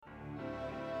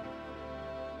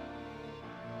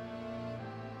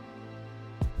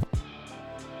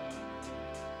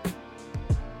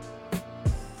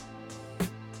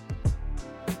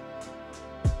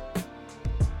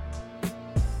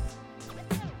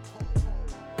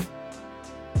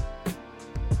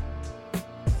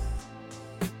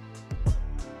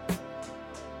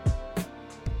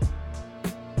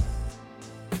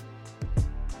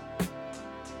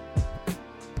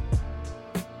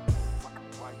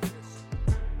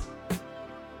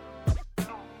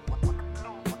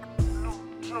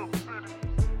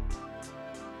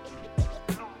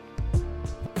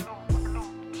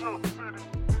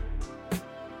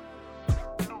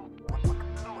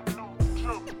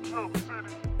Hey,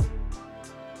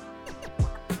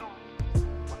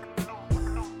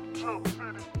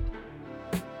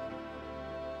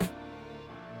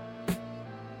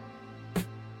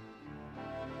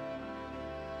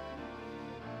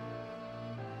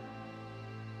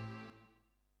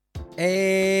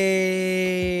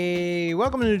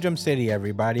 welcome to New Jump City,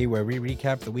 everybody, where we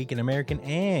recap the week in American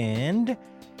and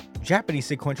Japanese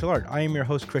sequential art. I am your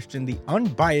host, Christian, the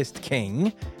unbiased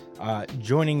king.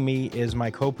 Joining me is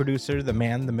my co-producer, the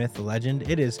man, the myth, the legend.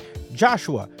 It is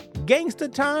Joshua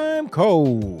Gangsta Time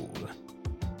Cole.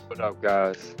 What up,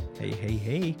 guys?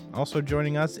 Hey. Also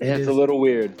joining us it's a little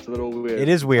weird. It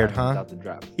is weird, huh? Without the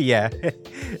drop. Yeah,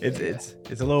 it's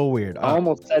a little weird. I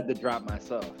almost said the drop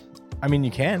myself. I mean, you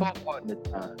can. Called partner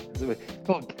time.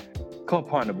 Called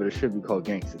partner, but it should be called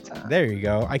gangster time. There you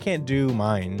go. I can't do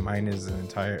mine. Mine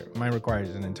requires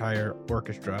an entire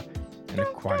orchestra and a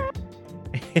choir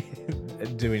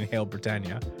doing Hail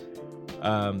Britannia.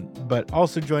 But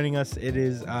also joining us, it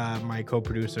is my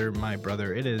co-producer, my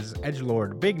brother. It is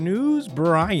Edgelord Big News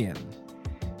Brian.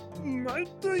 I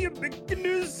tell you big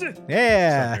news.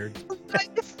 Yeah.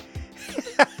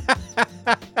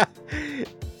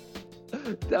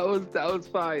 That was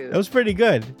fire. That was pretty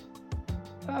good.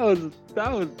 That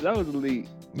was elite.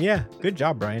 Yeah, good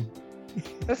job, Brian.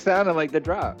 That sounded like the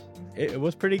drop. It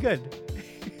was pretty good.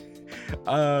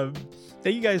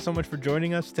 Thank you guys so much for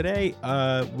joining us today.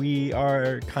 We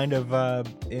are kind of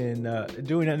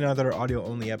doing another audio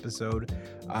only episode.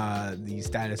 The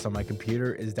status on my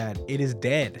computer is that it is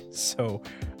dead. So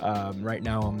right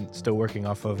now I'm still working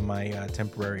off of my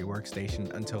temporary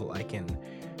workstation until I can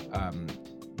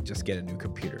just get a new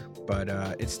computer. But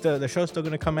the show's still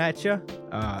gonna come at you.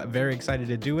 Very excited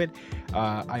to do it.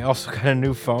 I also got a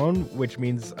new phone, which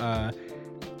means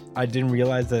I didn't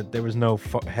realize that there was no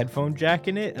headphone jack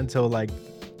in it until like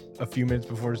a few minutes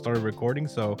before it started recording.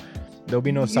 So there'll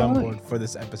be no soundboard for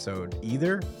this episode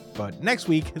either. But next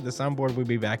week the soundboard will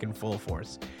be back in full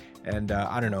force. And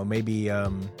I don't know, maybe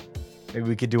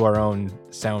we could do our own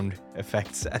sound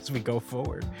effects as we go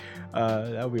forward.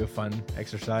 That would be a fun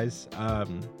exercise.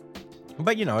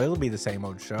 But you know, it'll be the same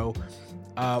old show.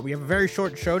 We have a very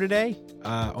short show today.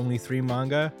 Only 3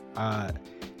 manga.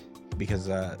 Because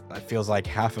it feels like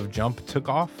half of Jump took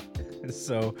off.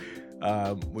 So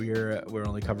we're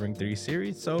only covering 3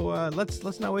 series. So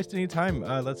let's not waste any time.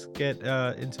 Let's get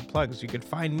into plugs. You can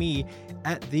find me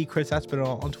at the Chris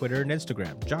Aspinall on Twitter and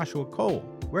Instagram. Joshua Cole,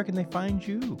 where can they find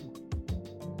you?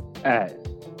 At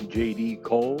JD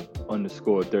Cole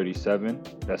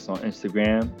 _37. That's on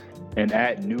Instagram. And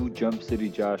at New Jump City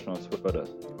Josh on Twitter.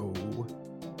 Oh,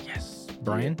 yes.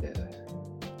 Brian? Yeah.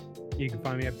 You can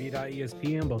find me at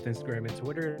b.esp on both Instagram and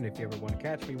Twitter. And if you ever want to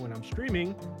catch me when I'm streaming,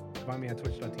 you can find me on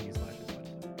twitch.tv/.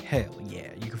 Hell yeah.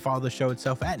 You can follow the show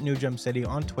itself at New Jump City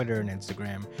on Twitter and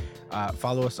Instagram.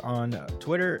 Follow us on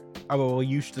Twitter. We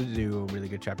used to do a really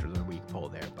good chapter of the week poll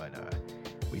there, but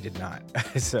we did not.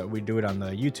 So we do it on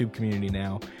the YouTube community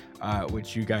now,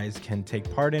 which you guys can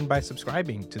take part in by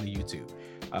subscribing to the YouTube.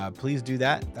 Please do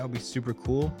that. That would be super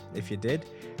cool if you did.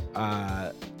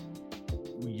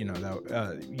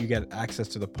 You get access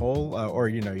to the poll, or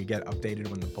you get updated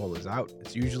when the poll is out.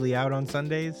 It's usually out on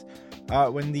Sundays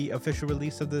when the official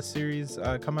release of the series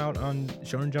come out on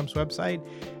Shonen Jump's website.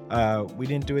 We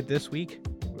didn't do it this week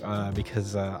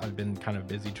because I've been kind of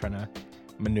busy trying to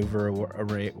maneuver a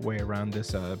way around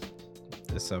this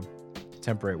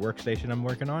temporary workstation I'm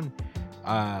working on.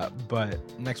 But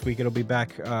next week it'll be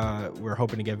back. We're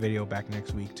hoping to get video back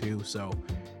next week too. So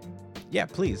yeah,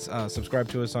 please subscribe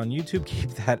to us on YouTube.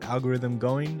 Keep that algorithm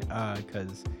going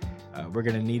because we're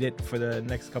going to need it for the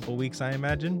next couple weeks, I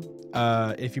imagine.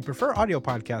 If you prefer audio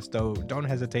podcasts, though, don't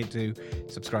hesitate to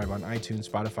subscribe on iTunes,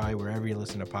 Spotify, wherever you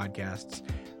listen to podcasts.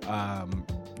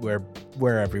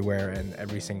 We're everywhere, and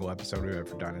every single episode we've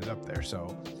ever done is up there.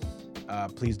 So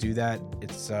please do that.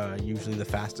 It's usually the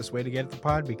fastest way to get at the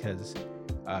pod because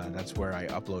that's where I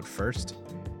upload first.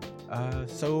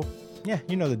 So yeah,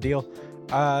 you know the deal.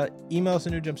 Email us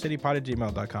at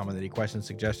newjumpcitypod@gmail.com with any questions,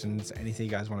 suggestions, anything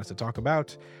you guys want us to talk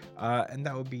about, and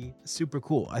that would be super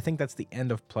cool. I think that's the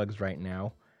end of plugs right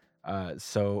now.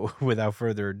 So without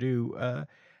further ado,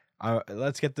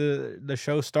 let's get the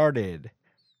show started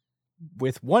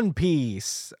with One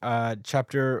Piece,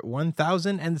 chapter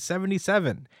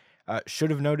 1077. Should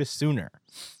have noticed sooner.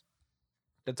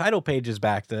 The title page is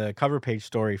back. The cover page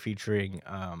story featuring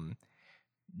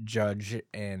Judge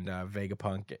and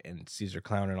Vegapunk and Caesar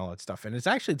Clown and all that stuff, and it's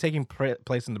actually taking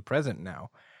place in the present now,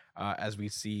 as we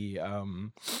see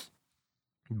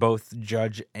both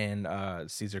Judge and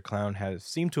Caesar Clown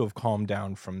seem to have calmed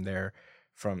down from their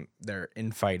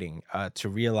infighting to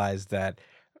realize that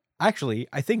actually,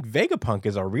 I think Vegapunk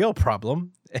is a real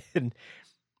problem, and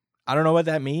I don't know what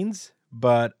that means,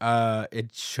 but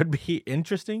it should be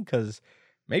interesting because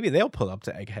maybe they'll pull up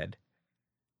to Egghead,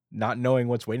 not knowing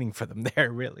what's waiting for them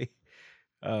there. Really,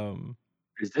 um,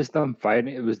 Is this them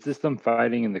fighting? Was this them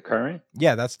fighting in the current?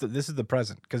 yeah, this is the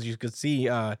present because you could see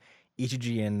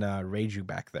Ichiji and Reiju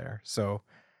back there. So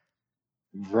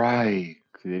Right.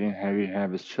 'Cause they didn't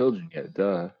have his children yet.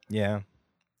 Duh. yeah,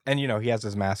 and he has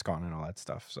his mask on and all that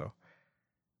stuff. So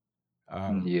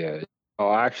Yeah.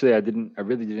 Oh, actually, I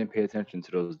really didn't pay attention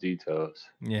to those details.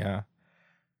 yeah.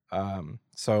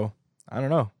 So I don't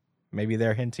know. Maybe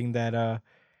they're hinting that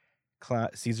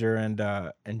Caesar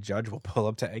and Judge will pull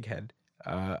up to Egghead.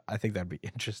 I think that'd be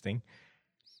interesting.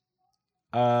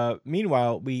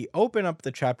 Meanwhile, we open up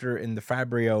the chapter in the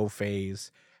Fabrio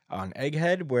phase on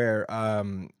Egghead, where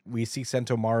we see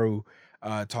Sentomaru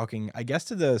talking, I guess,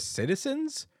 to the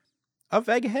citizens of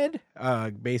Egghead,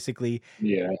 basically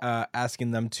Yeah.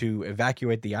 asking them to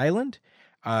evacuate the island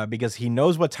because he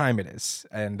knows what time it is.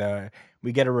 And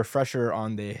we get a refresher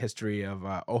on the history of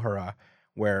Ohara,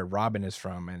 where Robin is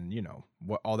from, and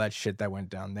what all that shit that went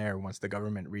down there once the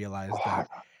government realized that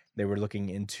they were looking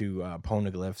into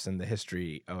poneglyphs and the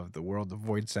history of the world of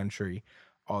Void Century,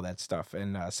 all that stuff.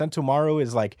 And Sentomaru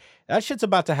is like, that shit's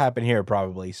about to happen here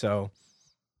probably. So,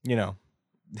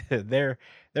 they're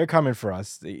coming for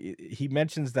us. He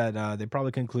mentions that they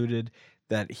probably concluded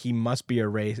that he must be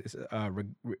erased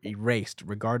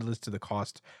regardless to the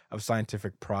cost of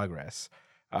scientific progress,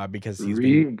 because he's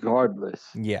been, Regardless.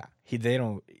 yeah, they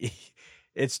don't.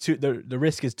 It's too the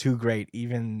risk is too great,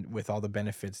 even with all the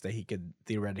benefits that he could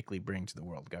theoretically bring to the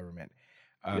world government.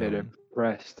 Yeah, they're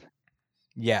pressed.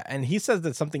 Yeah, and he says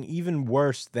that something even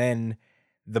worse than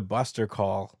the Buster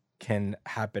Call can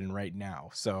happen right now.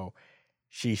 So,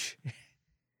 sheesh.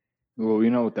 Well, we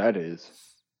know what that is.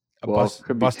 A Well, it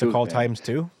could be Buster two Call things. times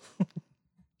 2.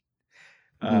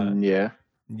 Yeah.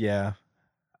 Yeah.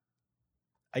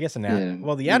 I guess Yeah,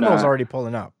 well, the Admiral's nah. already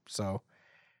pulling up, so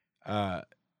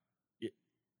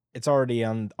it's already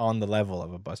on the level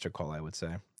of a Buster Call, I would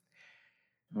say.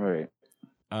 Right.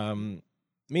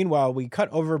 Meanwhile, we cut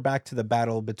over back to the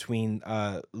battle between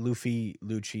Luffy,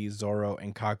 Lucci, Zoro,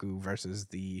 and Kaku versus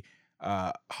the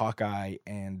Hawkeye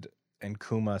and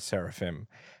Kuma Seraphim.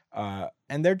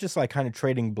 And they're just like kind of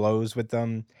trading blows with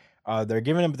them. They're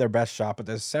giving them their best shot, but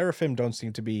the Seraphim don't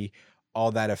seem to be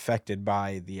all that affected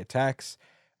by the attacks.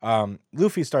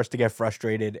 Luffy starts to get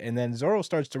frustrated, and then Zoro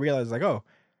starts to realize, like, oh,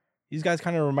 these guys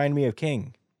kind of remind me of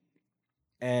King.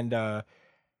 And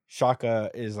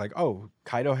Shaka is like, oh,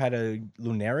 Kaido had a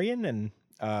Lunarian? And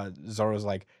Zoro's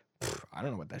like, I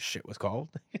don't know what that shit was called.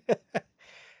 I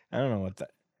don't know what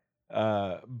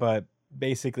that... but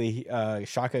basically,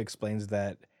 Shaka explains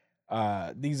that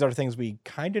these are things we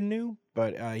kind of knew,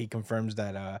 but he confirms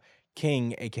that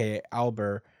King, aka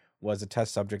Albert, was a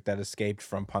test subject that escaped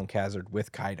from Punk Hazard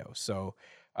with Kaido. So,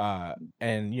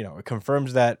 and it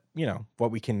confirms that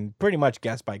what we can pretty much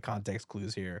guess by context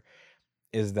clues here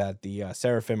is that the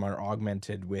Seraphim are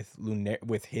augmented with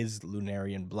his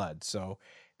Lunarian blood, so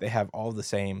they have all the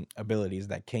same abilities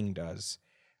that King does,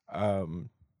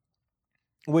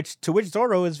 which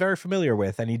Zoro is very familiar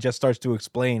with, and he just starts to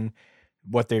explain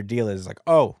what their deal is. Like,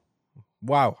 oh,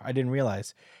 wow, I didn't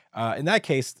realize. In that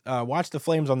case, watch the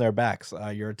flames on their backs.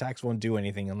 Your attacks won't do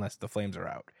anything unless the flames are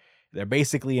out. They're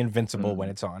basically invincible when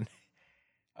it's on.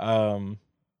 And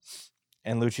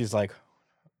Lucci's like,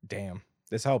 damn,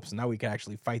 this helps. Now we can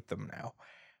actually fight them now.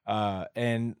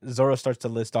 And Zoro starts to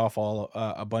list off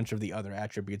a bunch of the other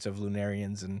attributes of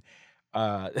Lunarians, and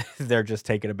they're just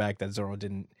taken aback that Zoro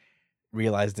didn't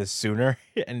realize this sooner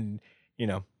and,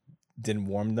 didn't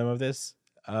warn them of this.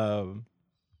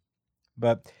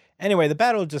 But anyway, the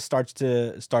battle just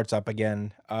starts up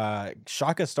again.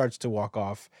 Shaka starts to walk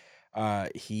off.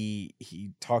 He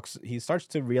starts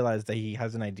to realize that he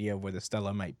has an idea of where the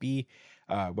Stella might be,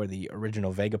 where the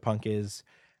original Vegapunk is.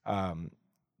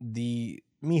 The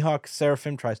Mihawk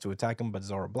Seraphim tries to attack him, but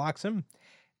Zoro blocks him.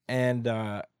 And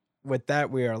with that,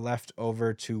 we are left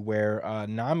over to where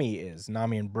Nami is,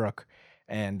 Nami and Brook,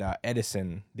 and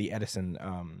Edison, the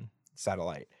Edison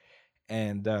satellite.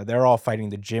 And they're all fighting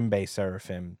the Jinbei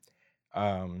Seraphim.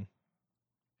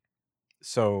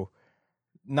 So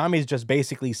Nami's just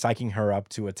basically psyching her up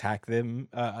to attack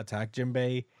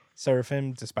Jinbei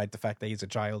Seraphim, despite the fact that he's a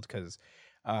child, because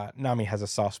Nami has a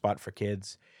soft spot for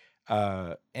kids.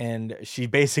 And she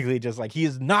basically just like, he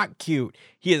is not cute.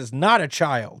 He is not a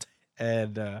child.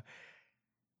 And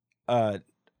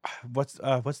what's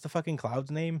the fucking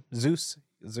cloud's name? Zeus.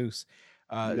 Yes.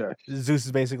 Zeus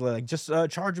is basically like, just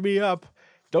charge me up.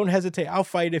 don't hesitate. I'll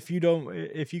fight if you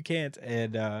can't.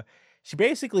 And she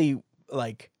basically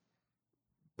like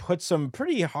put some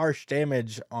pretty harsh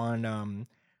damage on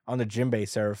the Jinbei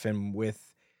Seraphim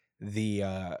with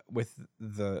the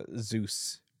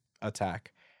Zeus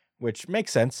attack, which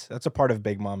makes sense. That's a part of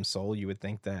Big Mom's soul. You would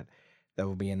think that that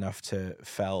would be enough to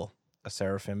fell a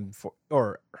Seraphim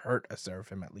or hurt a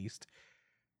Seraphim at least.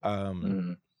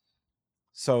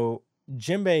 So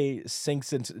Jinbei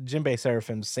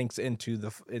Seraphim sinks into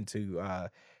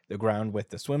the ground with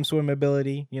the swim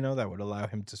ability, that would allow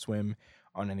him to swim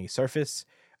on any surface.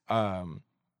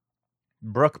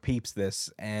 Brook peeps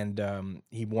this, and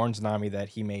he warns Nami that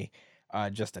he may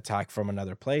just attack from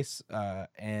another place,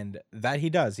 and that he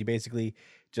does. He basically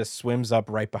just swims up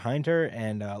right behind her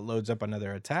and loads up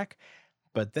another attack.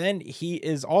 But then he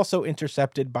is also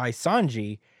intercepted by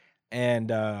Sanji, and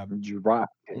drop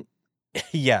kick.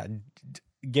 yeah,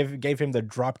 gave him the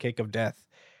drop kick of death.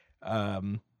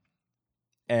 Yep,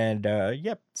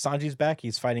 Sanji's back.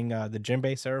 He's fighting the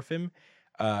Jinbei Seraphim.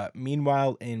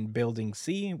 Meanwhile, in Building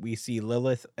C, we see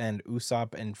Lilith and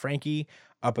Usopp and Frankie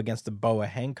up against the Boa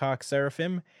Hancock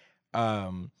Seraphim.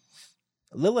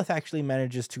 Lilith actually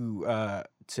manages to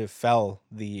fell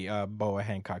the Boa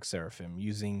Hancock Seraphim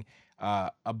using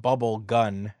a bubble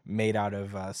gun made out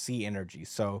of sea energy.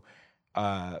 So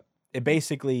it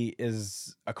basically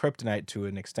is a kryptonite to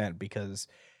an extent, because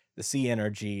the sea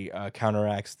energy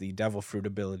counteracts the devil fruit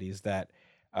abilities that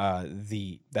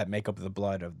make up the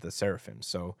blood of the Seraphim.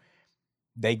 So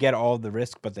they get all the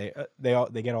risk, but they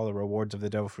get all the rewards of the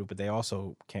devil fruit, but they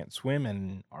also can't swim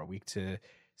and are weak to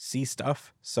sea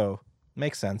stuff. So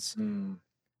makes sense.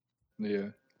 Yeah.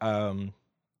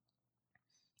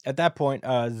 At that point,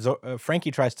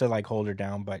 Frankie tries to like hold her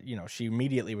down, but she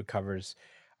immediately recovers,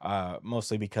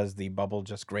 mostly because the bubble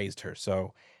just grazed her.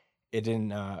 So it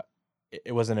didn't.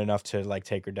 It wasn't enough to like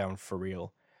take her down for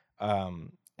real.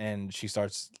 And she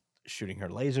starts shooting her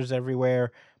lasers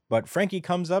everywhere. But Frankie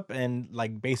comes up and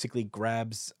like basically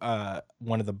grabs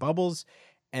one of the bubbles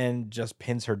and just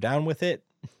pins her down with it.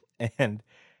 And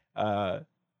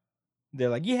they're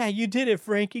like, "Yeah, you did it,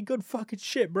 Frankie. Good fucking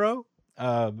shit, bro."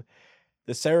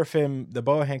 The Seraphim, the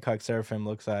Boa Hancock Seraphim,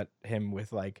 looks at him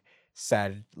with like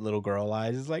sad little girl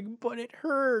eyes. It's like, "But it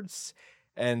hurts."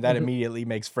 And that immediately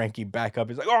makes Frankie back up.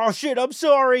 He's like, "Oh shit, I'm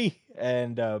sorry."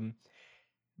 And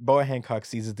Boa Hancock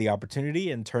seizes the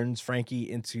opportunity and turns Frankie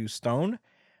into stone.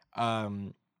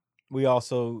 We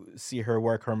also see her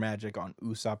work her magic on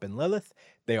Usopp and Lilith.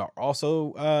 They are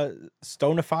also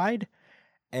stonified.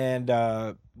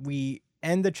 And we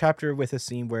end the chapter with a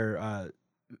scene where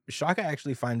Shaka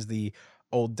actually finds the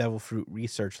old Devil Fruit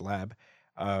research lab.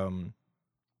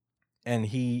 And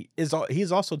he's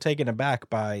also taken aback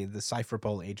by the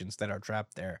Cypherpole agents that are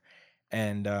trapped there.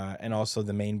 And also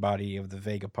the main body of the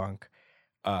Vegapunk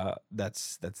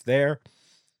that's there.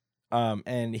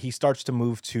 And he starts to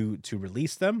move to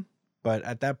release them, but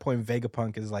at that point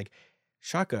Vegapunk is like,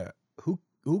 "Shaka,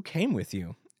 who came with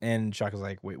you?" And Shaka's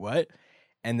like, "Wait, what?"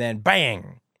 And then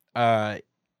bang,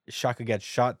 Shaka gets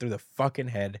shot through the fucking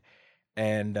head,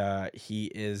 and he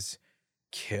is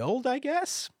killed, I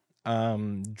guess.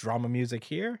 Drama music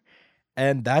here,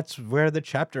 and that's where the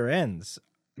chapter ends.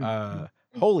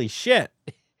 Holy shit.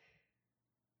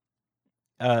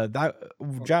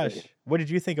 Josh, what did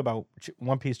you think about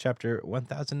One Piece chapter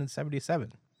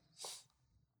 1077?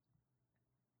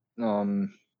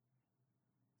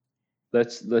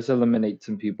 Let's eliminate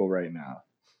some people right now.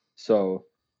 So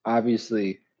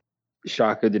obviously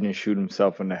Shaka didn't shoot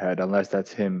himself in the head, unless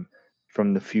that's him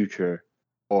from the future,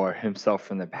 or himself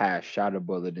from the past shot a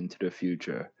bullet into the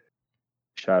future.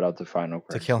 Shout out to Final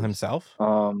Crisis. To kill himself?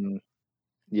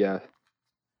 Yeah.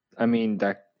 I mean,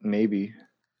 that maybe.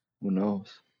 Who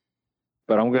knows?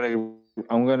 But I'm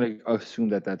gonna assume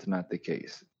that that's not the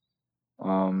case.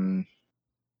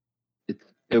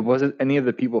 It wasn't any of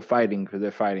the people fighting, because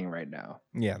they're fighting right now.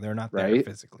 Yeah, they're not right? there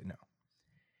physically, no.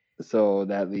 So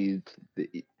that leaves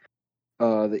the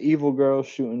evil girl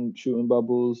shooting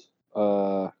bubbles.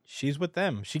 She's with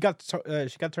them. She got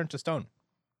turned to stone.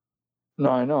 No,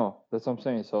 I know. That's what I'm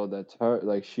saying. So that's her.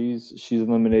 Like she's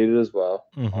eliminated as well.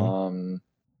 Mm-hmm.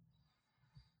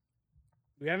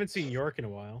 We haven't seen York in a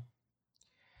while.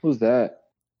 Who's that?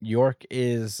 York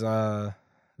is the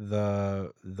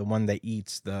one that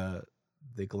eats the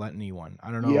gluttony one. I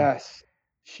don't know. Yes,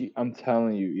 I'm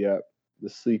telling you. Yep, the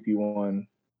sleepy one.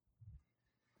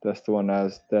 That's the one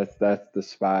that's the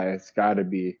spy. It's got to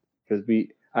be, because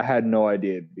I had no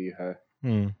idea it'd be her.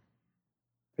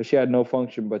 Because she had no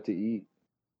function but to eat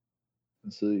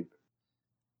and sleep.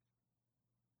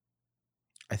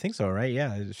 I think so, right?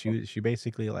 Yeah, she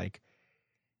basically like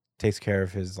takes care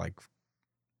of his like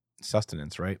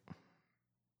sustenance, right?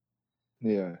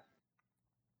 Yeah.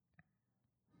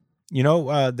 You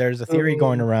know, there's a theory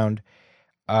going around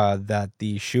that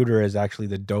the shooter is actually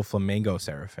the Doflamingo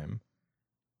Seraphim.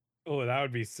 Oh, that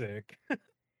would be sick.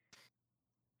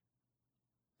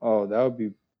 Oh, that would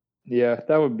be, yeah,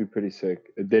 that would be pretty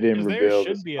sick. They didn't There reveal the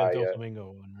should be a spy yet.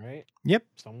 Doflamingo one, right? Yep.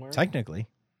 Somewhere. Technically,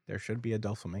 there should be a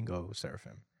Doflamingo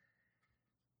Seraphim.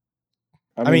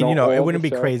 I mean, are you know, it all wouldn't the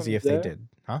be crazy if they Seraphims did,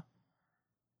 huh?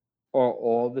 Are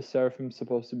all the Seraphims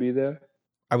supposed to be there?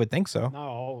 I would think so. Not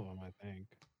all of them, I think.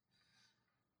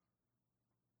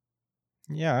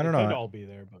 Yeah, I don't They know. could all be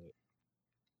there, but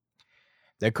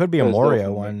There could be a There's Moria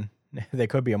Doflamingo. one. There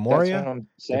could be a That's what Moria. I'm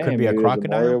saying. could be a maybe there's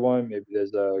crocodile. Moria one. Maybe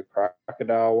there's a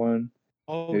crocodile one.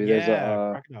 oh Maybe yeah, there's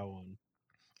a crocodile one.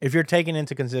 If you're taking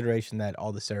into consideration that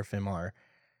all the Seraphim are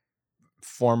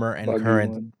former and buggy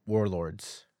current one.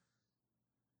 warlords,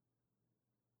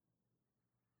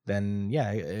 then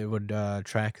yeah, it would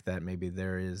track that maybe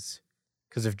there is,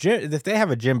 because if they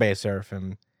have a Jinbei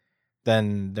Seraphim,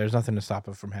 then there's nothing to stop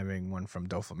it from having one from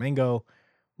Doflamingo,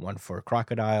 one for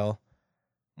Crocodile,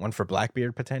 one for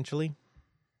Blackbeard potentially.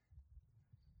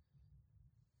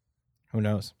 Who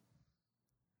knows?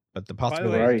 But the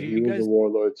possibility, way, Right, do he you was guys- a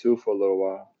warlord too for a little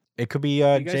while. it could be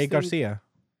guys Jay think- Garcia.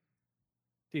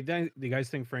 Do you guys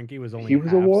think Frankie was only He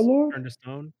was a half warlord? turned to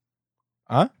stone?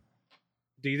 Huh?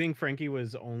 Do you think Frankie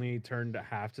was only turned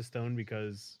half to stone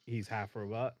because he's half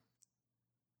robot?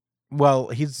 Well,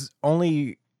 he's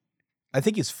only, I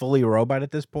think he's fully robot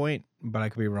at this point, but I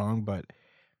could be wrong. But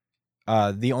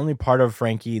the only part of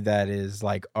Frankie that is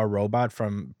like a robot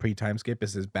from pre-time skip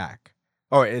is his back.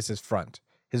 Oh, it's his front.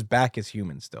 His back is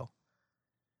human still.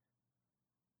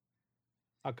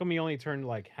 How come he only turned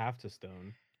like half to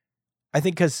stone? I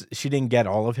think because she didn't get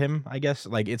all of him. I guess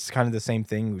like it's kind of the same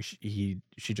thing. She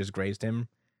just grazed him.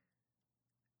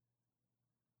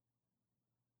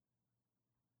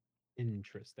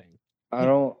 Interesting. I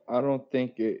don't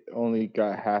think it only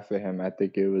got half of him. I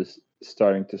think it was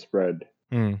starting to spread.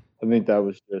 Hmm. I think that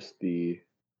was just the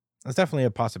That's definitely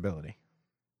a possibility.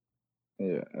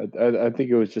 yeah. I think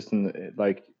it was just in the,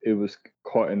 like it was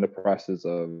caught in the process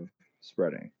of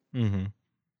spreading. Mm-hmm.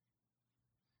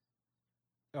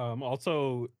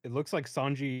 Also, it looks like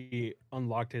Sanji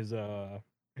unlocked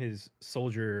his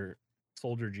soldier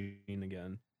gene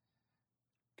again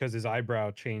because his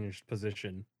eyebrow changed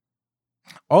position.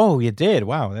 Oh, you did.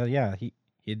 Wow. Yeah, he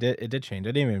did. It did change.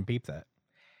 I didn't even peep that.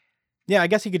 Yeah, I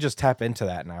guess he could just tap into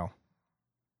that now.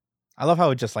 I love how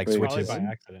it just like Wait, Probably switches. by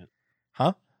accident.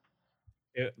 Huh?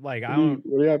 Like I What do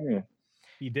don't. you have mean?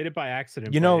 He did it by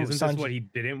accident. You but know, isn't Sanji- this what he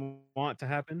didn't want to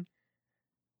happen?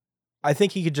 I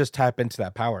think he could just tap into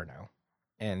that power now,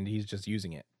 and he's just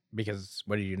using it because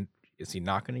is he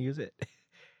not going to use it?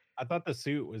 I thought the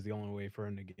suit was the only way for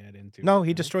him to get into. No, it, he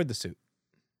right? destroyed the suit.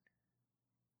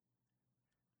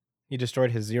 He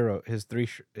destroyed his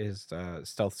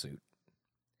stealth suit.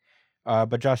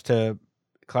 But Josh, to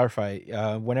clarify,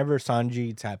 whenever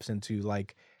Sanji taps into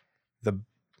like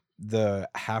the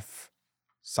half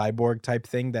cyborg type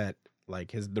thing that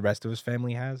like the rest of his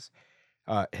family has,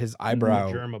 his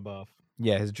eyebrow, Germa buff.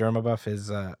 yeah, his Germa buff,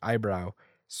 his eyebrow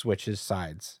switches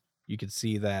sides. You can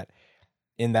see that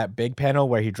in that big panel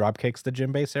where he drop kicks the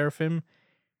Jinbei Seraphim.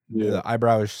 Yeah. The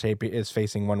eyebrow is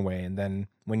facing one way, and then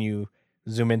when you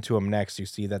zoom into him next, you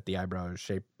see that the eyebrow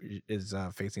is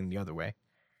facing the other way.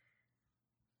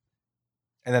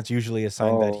 And that's usually a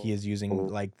sign that he is using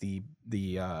like the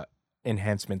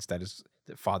enhancements that his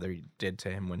father did to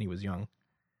him when he was young.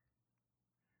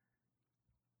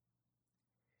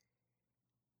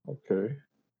 Okay.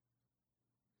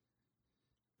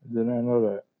 I did not know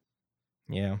that.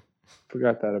 Yeah.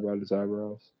 Forgot that about his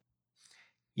eyebrows.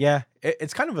 Yeah,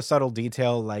 it's kind of a subtle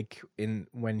detail, like in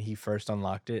when he first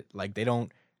unlocked it. Like they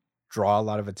don't draw a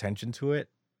lot of attention to it.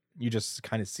 You just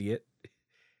kind of see it.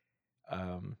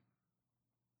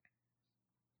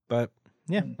 But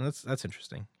yeah, that's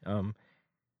interesting.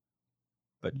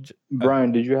 But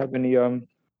Brian, did you have any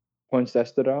points that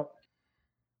stood out?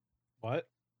 What?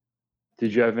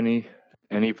 Did you have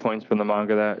any points from the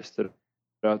manga that stood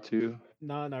out to you?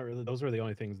 No, not really. Those were the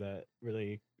only things that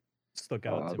really stuck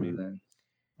out to me. Then.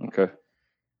 Okay.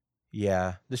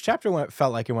 yeah, this chapter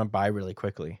felt like it went by really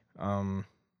quickly. And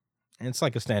it's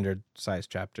like a standard size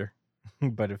chapter,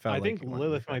 but it felt. I like think it went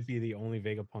Lilith really might be the only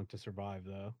Vegapunk to survive,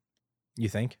 though. You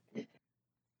think?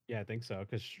 Yeah, I think so,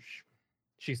 because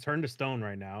she's turned to stone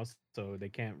right now, so they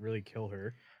can't really kill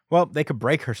her. Well, they could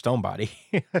break her stone body.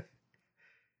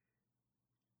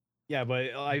 Yeah,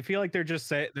 but I feel like they're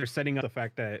setting up the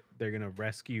fact that they're gonna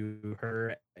rescue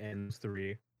her and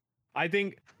 3. I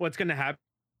think what's gonna happen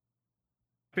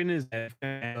is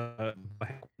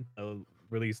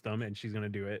release them, and she's gonna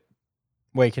do it.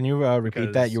 Wait, can you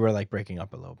repeat that? You were like breaking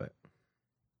up a little bit.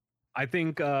 I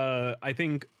think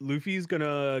Luffy's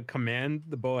gonna command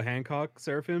the Boa Hancock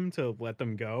Seraphim to let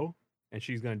them go, and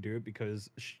she's gonna do it because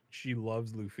she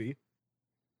loves Luffy.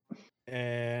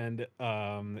 And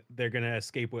they're gonna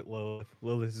escape with Lilith.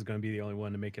 Lilith is gonna be the only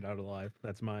one to make it out alive.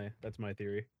 That's my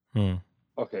theory.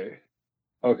 Okay.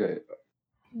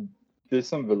 There's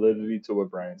some validity to what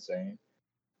Brian's saying,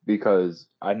 because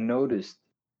I noticed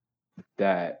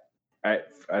that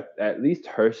at least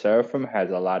her Seraphim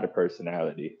has a lot of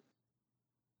personality.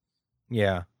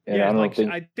 Yeah. And yeah,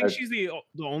 I think she's the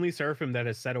only Seraphim that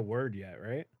has said a word yet,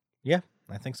 right? Yeah,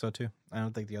 I think so too. I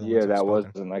don't think the other ones yeah, have that spoken.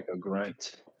 wasn't like a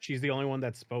grunt. She's the only one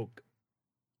that spoke.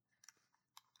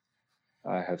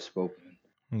 I have spoken.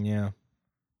 Yeah.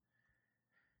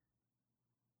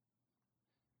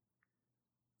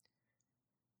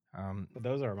 But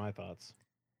those are my thoughts.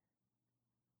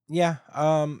 Yeah.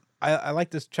 I like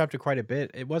this chapter quite a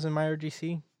bit. It wasn't my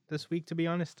RGC this week, to be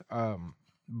honest.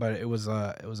 But it was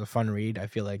a fun read. I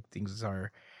feel like things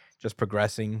are just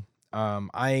progressing.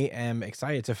 I am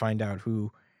excited to find out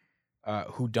who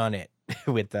done it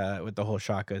with the whole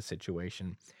Shaka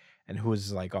situation, and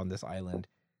who's like on this island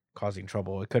causing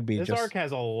trouble. It could be this arc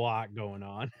has a lot going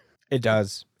on. It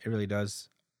does. It really does.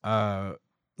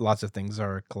 Lots of things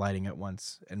are colliding at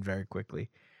once and very quickly.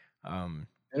 In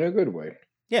a good way.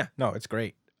 Yeah, no, it's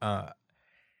great.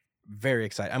 Very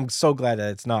excited. I'm so glad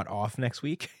that it's not off next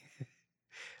week.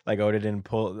 Like Oda didn't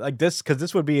pull like this, because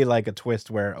this would be like a twist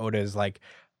where Oda is like,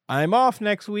 I'm off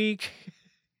next week.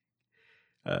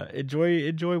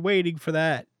 Enjoy waiting for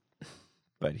that.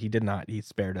 But he did not. He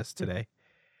spared us today.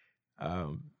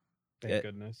 Thank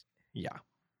goodness. Yeah.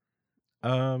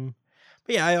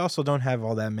 But yeah, I also don't have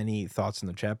all that many thoughts in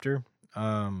the chapter.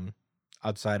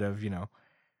 Outside of,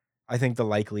 I think the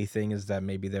likely thing is that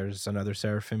maybe there's another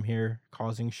Seraphim here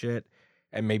causing shit,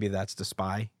 and maybe that's the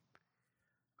spy.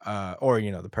 Or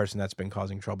the person that's been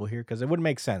causing trouble here, because it would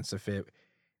make sense if it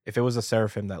was a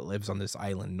Seraphim that lives on this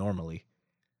island normally,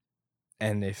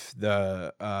 and if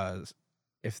the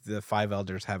five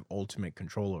elders have ultimate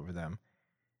control over them,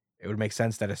 it would make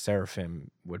sense that a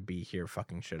Seraphim would be here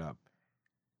fucking shit up.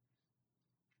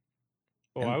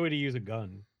 Well, why would he use a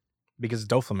gun? Because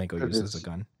Doflamingo uses a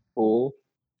gun. Cool.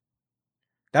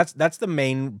 That's the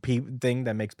main thing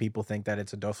that makes people think that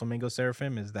it's a Doflamingo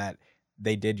Seraphim, is that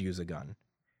they did use a gun.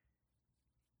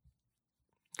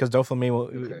 Because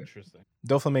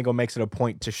Doflamingo makes it a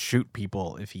point to shoot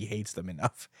people if he hates them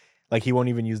enough. Like, he won't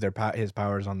even use his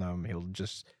powers on them. He'll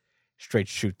just straight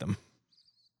shoot them.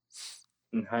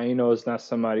 And how you know it's not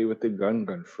somebody with the gun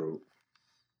fruit?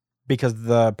 Because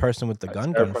the person with the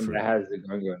gun fruit has the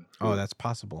gun fruit. Oh, that's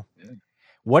possible. Yeah.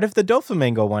 What if the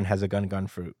Doflamingo one has a gun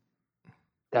fruit?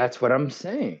 That's what I'm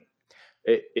saying.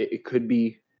 It could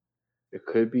be. It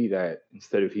could be that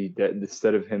instead of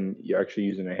him actually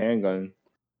using a handgun,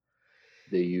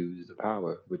 they use the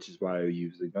power, which is why they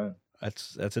use the gun.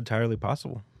 That's entirely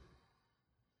possible.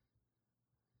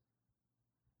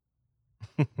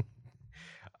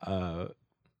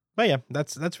 But yeah,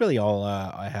 that's really all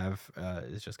I have.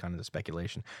 Is just kind of the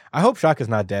speculation. I hope Shaka's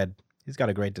not dead. He's got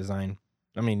a great design.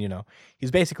 I mean,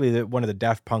 he's basically one of the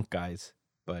Daft Punk guys,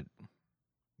 but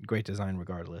great design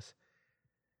regardless.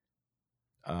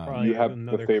 You have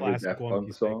a favorite Daft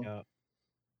Punk song?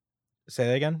 Say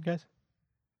that again, guys.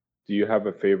 Do you have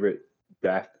a favorite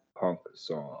Daft Punk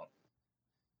song?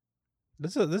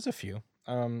 There's a few.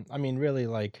 I mean, really,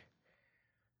 like,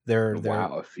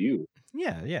 a few.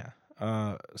 Yeah.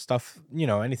 Stuff,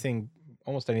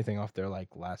 almost anything off their like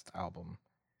last album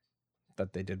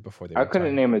that they did before they. I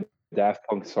couldn't name a Daft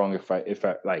Punk song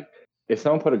if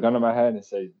someone put a gun on my head and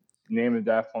say name a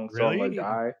Daft Punk song or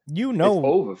die. It's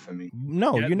over for me.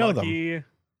 No, Get you know Lucky, them.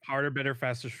 Harder, Better,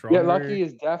 Faster, Stronger. Yeah, Lucky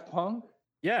is Daft Punk.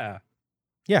 Yeah.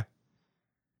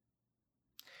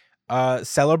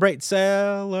 Celebrate.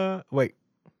 Wait.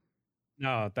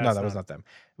 No, that was not them.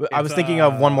 I was thinking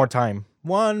of One More Time.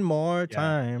 One More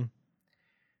Time.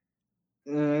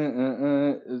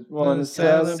 Want to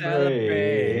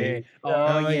celebrate.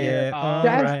 Oh yeah. All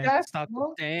right. That's Stop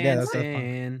Punk? Yeah, that's Daft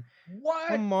dancing.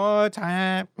 What? One more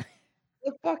time.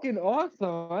 That's fucking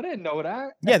awesome. I didn't know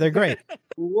that. Yeah, they're great.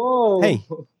 Whoa. Hey.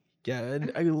 Yeah.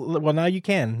 Well, now you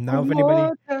can. Now, if One anybody.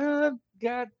 more time,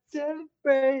 got to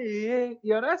celebrate.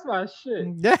 Yo, that's my shit.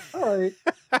 Yeah. All right.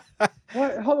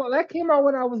 What? Hold on. That came out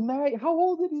when I was married. How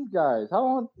old are these guys? How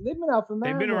long? They've been out for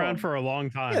They've been around for a long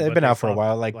time. Yeah, they've been out for a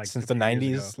while, like since the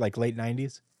 90s, like late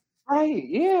 90s. Right.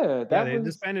 Yeah. They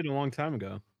disbanded a long time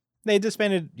ago. They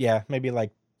disbanded, maybe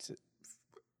like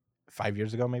 5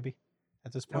 years ago, maybe.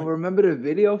 at this No, point. remember the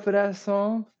video for that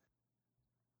song?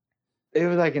 It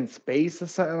was like in space or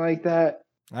something like that.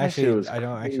 That shit Actually, was I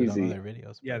don't actually don't know crazy. their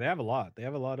videos. Yeah, but they have a lot. They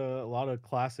have a lot of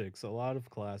classics. A lot of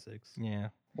classics. yeah.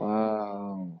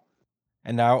 Wow.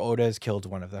 And now Oda has killed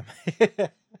one of them.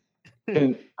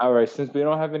 All right, since we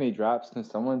don't have any drops, can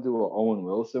someone do an Owen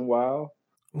Wilson? Wow.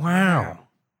 Wow.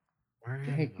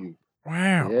 Thank you.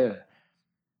 Wow. Yeah.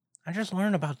 I just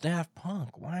learned about Daft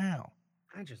Punk. Wow.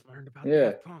 I just learned about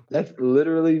Yeah. Daft Punk. That's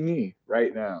literally me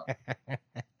right now.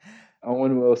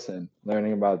 Owen Wilson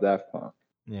learning about Daft Punk.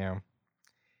 Yeah.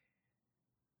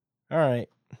 All right.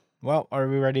 Well, are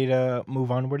we ready to move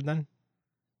onward then?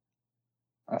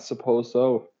 I suppose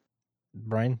so.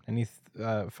 Brian, any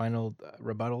final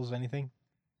rebuttals, anything?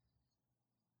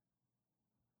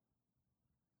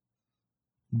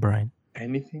 Brian?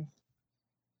 Anything?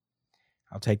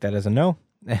 I'll take that as a no.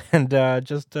 And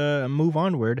just move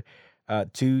onward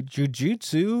to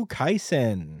Jujutsu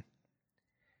Kaisen.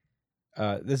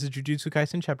 This is Jujutsu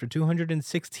Kaisen, chapter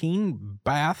 216,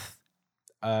 Bath.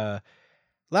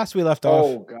 Last we left off.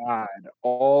 Oh, God.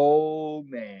 Oh,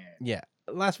 man. Yeah.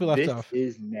 Last we left off.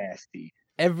 This is nasty.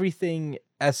 Everything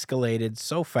escalated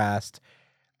so fast,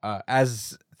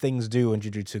 as things do in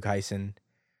Jujutsu Kaisen.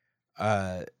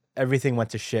 Everything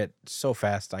went to shit so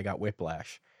fast, I got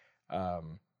whiplash.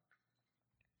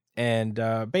 And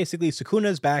basically,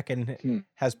 Sukuna's back and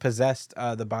has possessed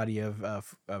the body of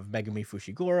Megumi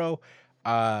Fushiguro.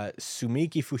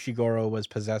 Sumiki Fushiguro was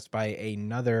possessed by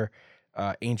another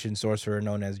ancient sorcerer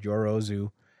known as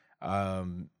Yorozu.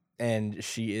 And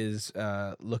she is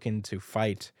looking to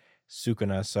fight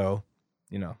Sukuna. So,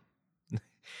 you know,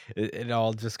 it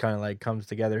all just kind of like comes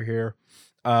together here.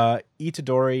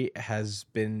 Itadori has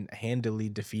been handily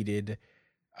defeated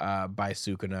by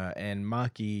Sukuna, and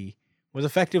Maki was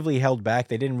effectively held back.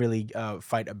 They didn't really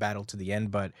fight a battle to the end,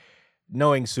 but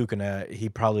knowing Sukuna, he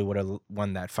probably would have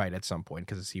won that fight at some point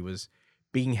because he was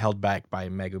being held back by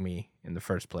Megumi in the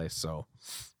first place. So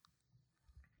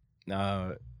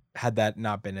had that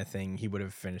not been a thing, he would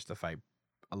have finished the fight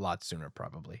a lot sooner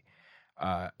probably.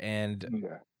 And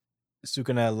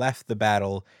Sukuna left the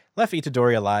battle, left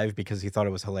Itadori alive because he thought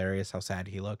it was hilarious how sad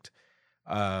he looked.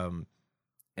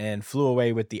 And flew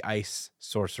away with the ice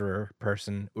sorcerer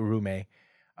person, Urume.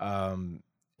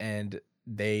 And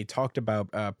they talked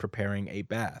about preparing a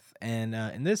bath. And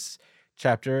in this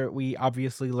chapter, we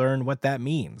obviously learn what that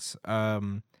means.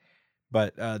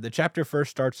 But the chapter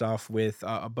first starts off with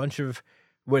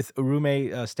with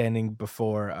Urume standing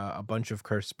before a bunch of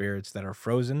cursed spirits that are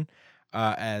frozen,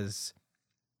 as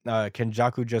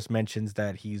Kenjaku just mentions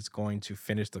that he's going to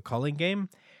finish the culling game.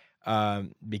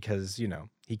 Because, you know,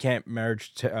 he can't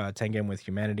merge Tengen with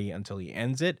humanity until he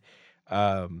ends it.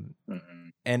 And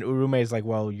Urume is like,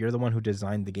 well, you're the one who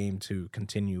designed the game to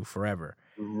continue forever.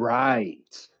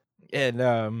 Right.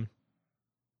 And,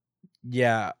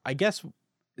 yeah, I guess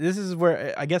this is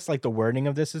where, I guess, like, the wording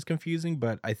of this is confusing,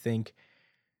 but I think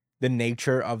the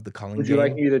nature of the culling game... Would you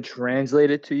like me to translate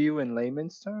it to you in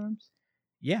layman's terms?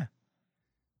 Yeah.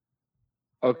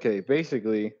 Okay,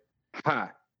 basically,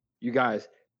 you guys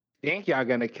think y'all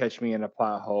gonna catch me in a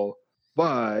plot hole,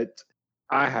 but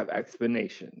I have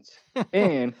explanations.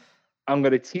 And I'm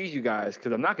gonna tease you guys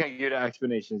because I'm not gonna give you the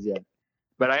explanations yet.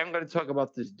 But I am gonna talk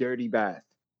about this dirty bath.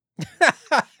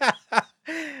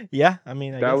 Yeah, I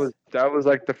mean, that was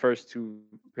like the first 2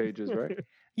 pages, right?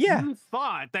 Yeah. You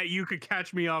thought that you could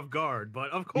catch me off guard,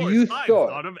 but of course I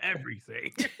thought of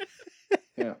everything.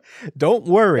 Yeah. Don't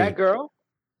worry. That girl.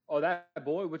 Oh, that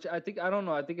boy, which I don't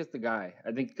know. I think it's the guy.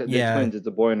 I think the twins, it's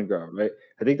a boy and a girl, right?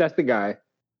 I think that's the guy.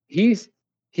 He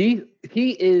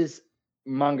is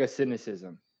manga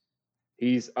cynicism.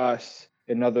 He's us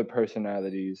and other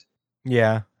personalities.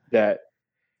 Yeah. That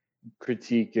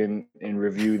critique and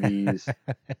review these.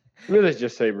 Let's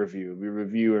just say review. We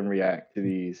review and react to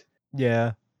these.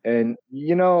 Yeah. And,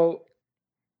 you know,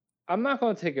 I'm not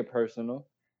going to take it personal.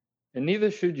 And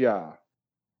neither should y'all.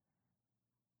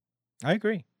 I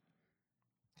agree.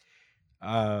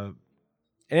 In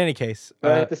any case,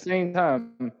 but at the same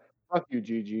time, fuck you,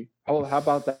 Gigi. Oh, how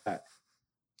about that?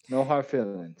 No hard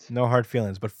feelings. No hard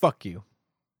feelings, but fuck you.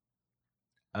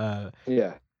 Yeah.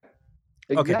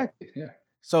 Exactly. Okay. Yeah.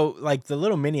 So, like, the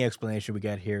little mini explanation we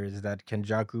get here is that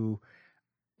Kenjaku,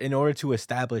 in order to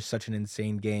establish such an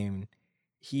insane game,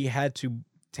 he had to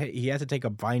take a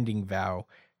binding vow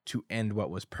to end what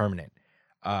was permanent.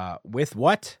 With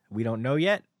what? We don't know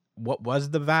yet. What was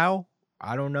the vow?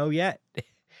 I don't know yet.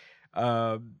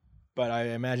 But I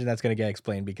imagine that's going to get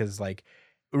explained because, like,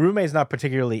 Urume is not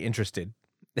particularly interested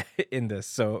in this.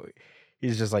 So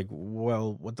he's just like,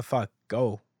 well, what the fuck?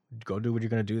 Go do what you're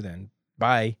going to do then.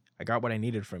 Bye. I got what I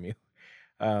needed from you.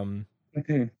 And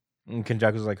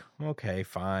Kenjaku's like, okay,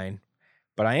 fine,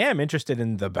 but I am interested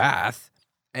in the bath.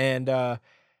 And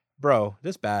bro,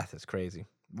 this bath is crazy.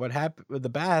 What happened with the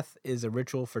bath is a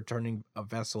ritual for turning a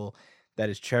vessel that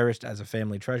is cherished as a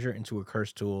family treasure into a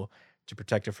cursed tool to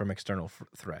protect it from external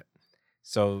threat.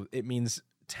 So it means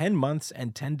 10 months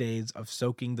and 10 days of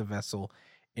soaking the vessel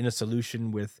in a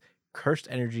solution with cursed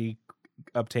energy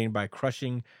obtained by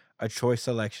crushing a choice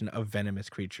selection of venomous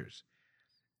creatures.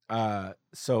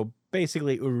 So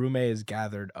basically, Urume has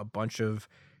gathered a bunch of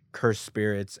cursed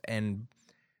spirits and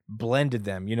blended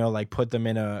them, like put them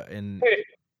in a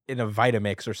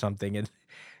Vitamix or something, and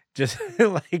just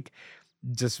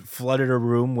just flooded a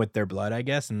room with their blood, I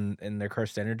guess, and their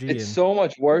cursed energy. It's so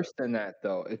much worse than that,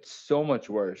 though. It's so much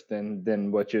worse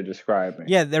than what you're describing.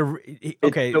 Yeah,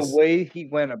 okay. It's the way he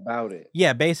went about it.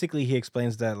 Yeah, basically, he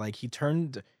explains that he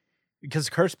turned, because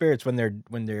cursed spirits, when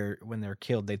they're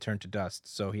killed, they turn to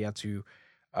dust. So he had to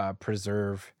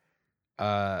preserve.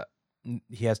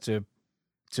 He has to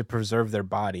preserve their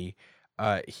body.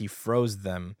 He froze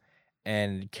them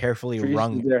and carefully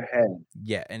wrung their head.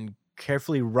 Yeah, and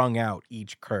carefully wrung out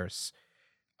each curse,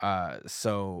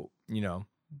 so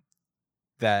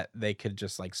that they could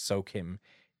just soak him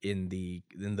in the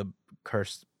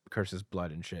curse's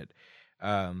blood and shit.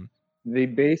 They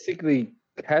basically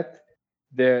kept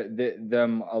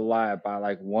them alive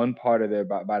by one part of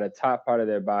by the top part of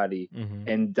their body,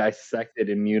 and dissected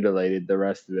and mutilated the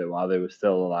rest of it while they were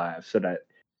still alive, so that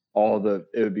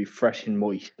it would be fresh and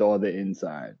moist, all the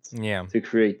insides. Yeah. To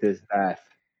create this bath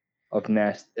of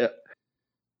nasty.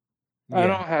 I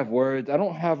don't have words. I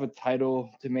don't have a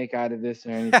title to make out of this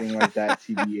or anything like that,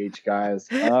 TBH, guys.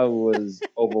 I was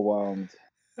overwhelmed.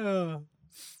 Okay,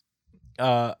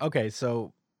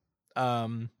 so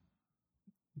Kenjaku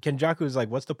is like,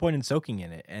 what's the point in soaking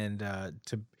in it? And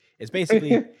it's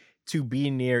basically to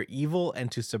be near evil and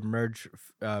to submerge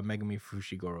Megumi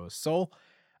Fushigoro's soul.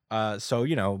 So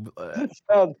that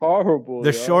sounds horrible.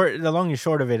 The long and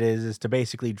short of it is to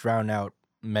basically drown out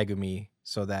Megumi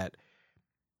so that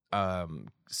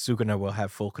Sukuna will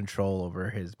have full control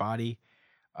over his body.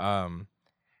 And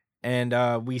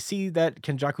we see that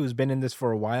Kenjaku's been in this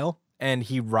for a while, and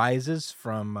he rises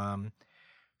from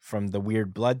the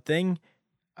weird blood thing.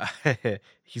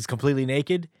 He's completely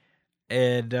naked,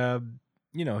 and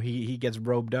he gets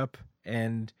robed up,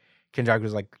 and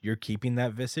Kenjaku's like, "You're keeping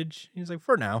that visage?" He's like,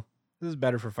 "For now. This is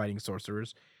better for fighting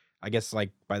sorcerers." I guess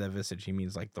by that visage he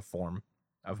means the form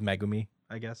of Megumi,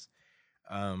 I guess.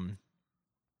 You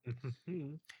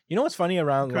know what's funny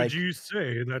around Could you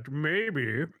say that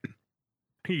maybe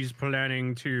he's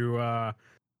planning to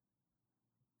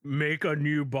make a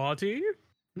new body?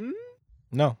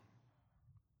 No.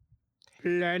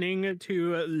 Planning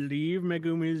to leave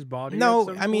Megumi's body? No,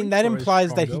 I mean that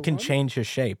implies that he can change his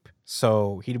shape,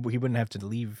 so he wouldn't have to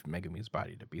leave Megumi's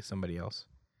body to be somebody else.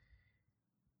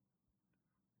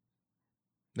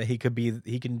 That he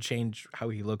can change how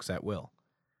he looks at will.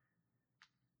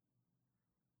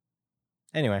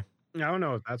 Anyway, I don't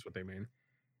know if that's what they mean.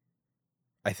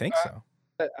 I think so.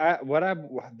 The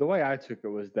way I took it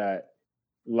was that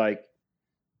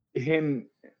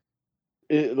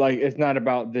it's not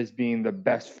about this being the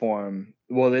best form.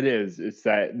 Well, it is. It's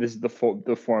that this is the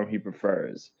form he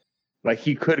prefers.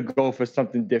 He could go for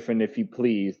something different if he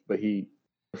pleased, but he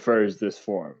prefers this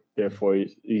form. Therefore,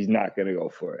 he's not going to go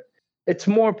for it. It's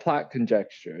more plot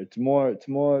conjecture. It's more.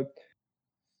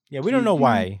 Yeah, we don't know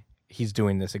why he's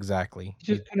doing this exactly.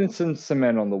 He's just putting some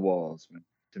cement on the walls, man,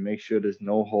 to make sure there's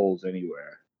no holes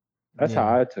anywhere. That's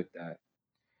how I took that.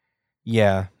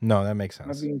 Yeah, no, that makes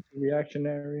sense. Am I being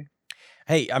reactionary?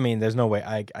 Hey, I mean, there's no way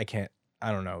I can't.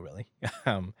 I don't know really.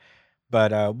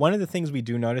 But one of the things we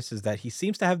do notice is that he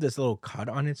seems to have this little cut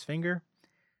on his finger.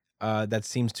 That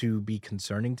seems to be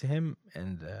concerning to him,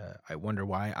 and I wonder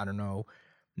why. I don't know.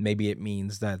 Maybe it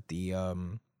means that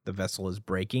the vessel is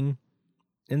breaking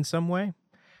in some way.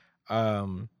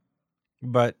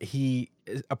 But he,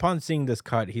 upon seeing this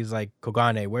cut, he's like,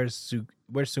 "Kogane, where's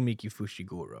Sumiki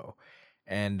Fushiguro?"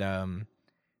 And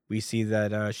we see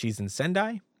that she's in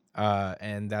Sendai,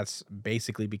 and that's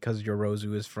basically because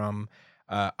Yorozu is from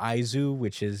Aizu,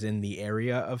 which is in the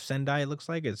area of Sendai. It looks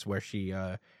like it's where she,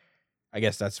 I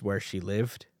guess that's where she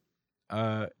lived,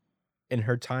 in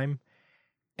her time,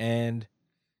 and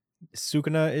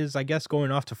Sukuna is, I guess,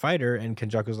 going off to fight her, and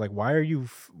Kenjaku's like, why are you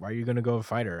gonna go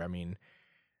fight her? I mean,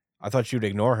 I thought you'd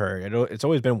ignore her. It's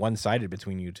always been one-sided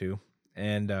between you two.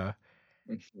 And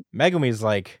Megumi's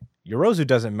like, Yorozu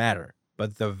doesn't matter,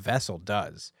 but the vessel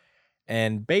does.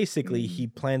 And basically, he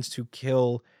plans to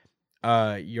kill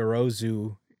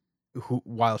Yorozu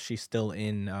while she's still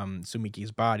in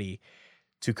Sumiki's body,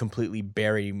 to completely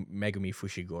bury Megumi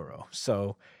Fushiguro.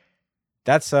 So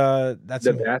that's the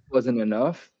bath wasn't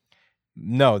enough.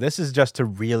 No, this is just to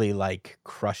really like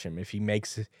crush him. If he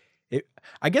makes it,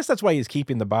 I guess that's why he's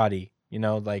keeping the body, you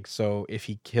know, like, so if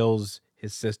he kills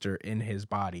his sister in his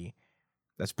body,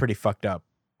 that's pretty fucked up.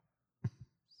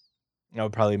 That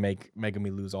would probably make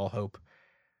Megumi lose all hope.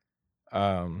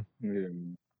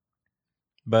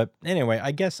 But anyway,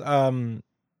 I guess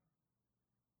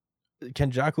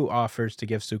Kenjaku offers to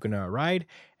give Sukuna a ride,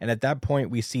 and at that point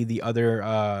we see the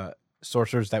other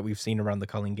sorcerers that we've seen around the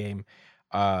culling game,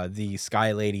 the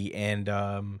Sky Lady and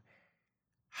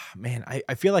man,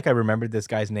 I feel like I remembered this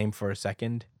guy's name for a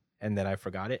second and then I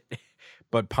forgot it.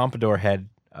 But Pompadour Head,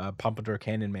 Pompadour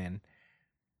Cannon Man.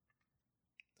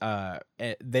 I'll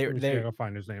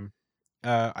find his name.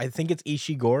 I think it's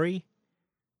Ishigori,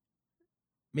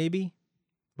 maybe.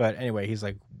 But anyway, he's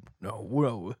like,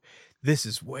 no, this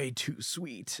is way too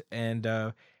sweet. And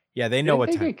yeah, they know what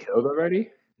time. Did they get killed already?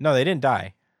 No, they didn't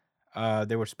die.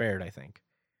 They were spared, I think.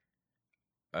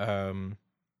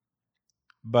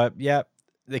 But yeah,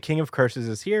 the King of Curses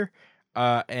is here,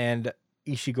 and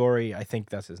Ishigori, I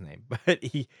think that's his name, but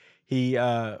he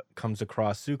comes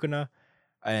across Sukuna.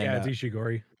 And, yeah, it's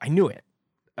Ishigori. I knew it.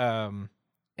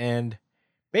 And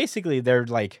basically they're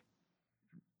like,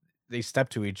 they step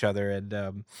to each other,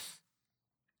 and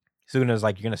Sukuna's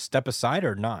like, "You're gonna step aside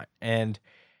or not?" And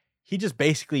he just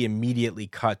basically immediately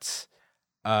cuts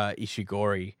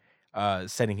Ishigori,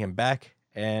 setting him back.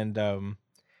 And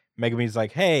Megumi's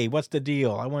like, "Hey, what's the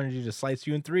deal? I wanted you to slice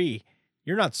you in 3.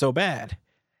 You're not so bad.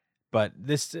 But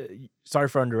this, sorry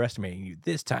for underestimating you.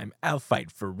 This time, I'll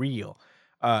fight for real."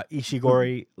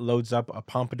 Ishigori loads up a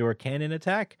Pompadour Cannon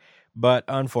attack, but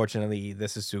unfortunately,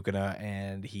 this is Sukuna,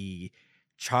 and he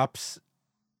chops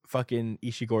fucking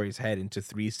Ishigori's head into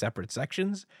 3 separate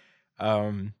sections,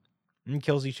 and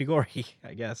kills Ishigori.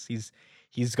 I guess he's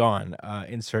gone.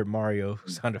 Insert Mario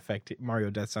sound effect,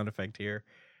 Mario death sound effect here.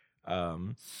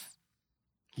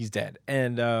 He's dead.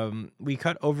 And we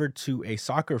cut over to a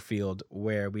soccer field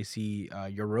where we see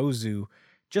Yorozu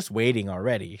just waiting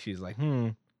already. She's like,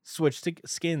 switch to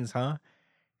skins, huh?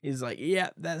 He's like,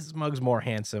 yeah, that Smug's more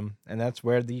handsome. And that's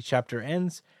where the chapter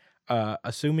ends,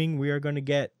 assuming we are going to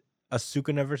get a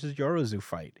Sukuna versus Yorozu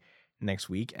fight next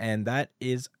week. And that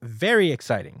is very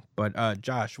exciting. But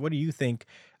Josh, what do you think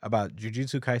about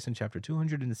Jujutsu Kaisen chapter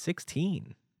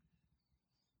 216?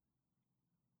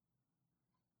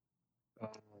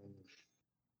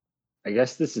 I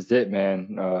guess this is it,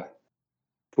 man.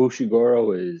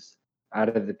 Fushiguro is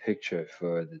out of the picture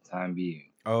for the time being.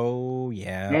 Oh,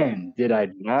 yeah. Man, did I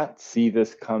not see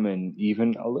this coming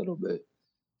even a little bit?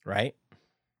 Right?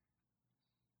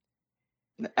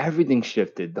 Everything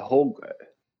shifted. The whole...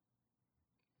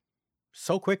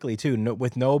 So quickly, too.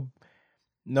 With no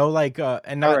like,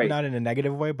 and not in a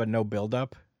negative way, but no build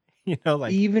up. You know,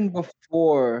 like, even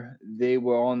before they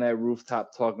were on that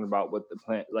rooftop talking about what the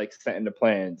plan, like setting the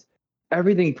plans,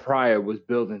 everything prior was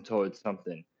building towards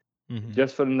something.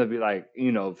 Just for them to be like,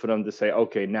 you know, for them to say,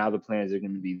 okay, now the plans are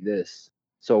going to be this.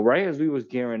 So right as we was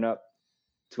gearing up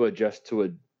to adjust to a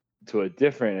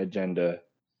different agenda,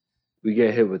 we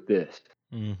get hit with this.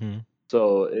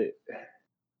 So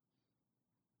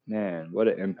man, what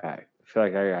an impact. I feel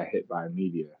like I got hit by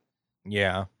media.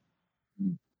 Yeah.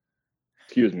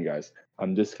 Excuse me, guys.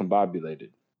 I'm discombobulated.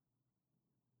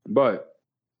 But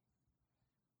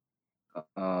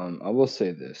I will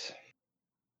say this.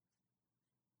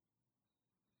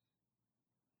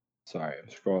 Sorry, I'm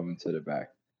scrolling to the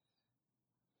back.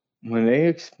 When they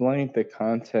explained the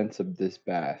contents of this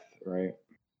bath, right?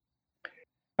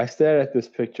 I stared at this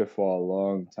picture for a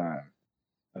long time.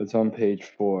 It's on page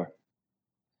 4.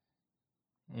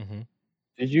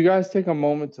 Did you guys take a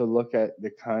moment to look at the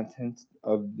contents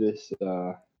of this,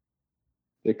 the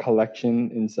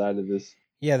collection inside of this?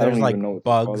 Yeah, there's like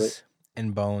bugs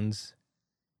and bones.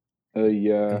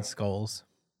 Yeah. And skulls.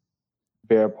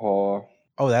 Bear paw.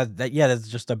 Oh, that's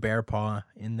just a bear paw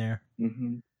in there.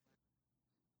 It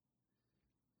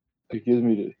gives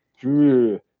me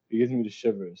the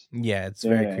shivers. Yeah, it's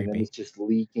very creepy. And it's just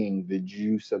leaking the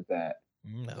juice of that.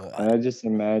 And I just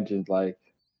imagined, like,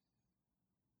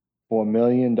 for $1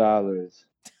 million, would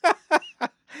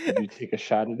you take a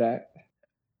shot of that?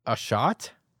 A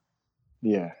shot?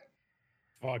 Yeah.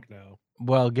 Fuck no.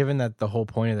 Well, given that the whole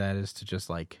point of that is to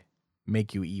just like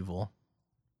make you evil.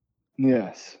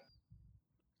 Yes.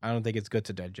 I don't think it's good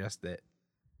to digest it.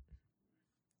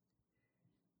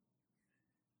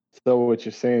 So what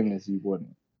you're saying is you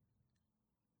wouldn't?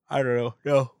 I don't know.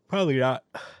 No, probably not.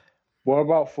 What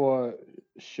about for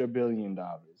 $1 billion?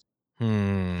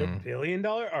 $1 billion?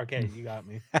 Okay, you got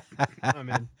me. I'm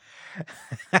in.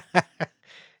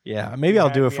 Yeah, maybe I'll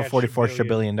do it for $44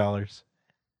 billion.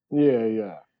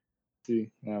 Yeah.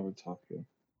 See, now we're talking.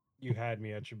 You had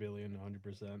me at $1 billion,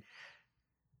 100%.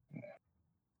 Yeah.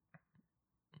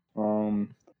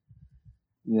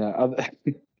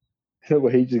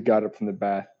 Well, he just got up from the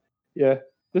bath. Yeah,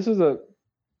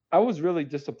 I was really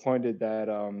disappointed that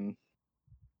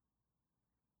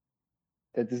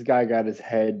that this guy got his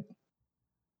head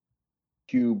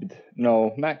cubed.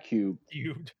 No, not cubed.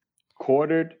 Cubed.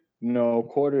 Quartered. No,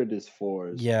 quartered is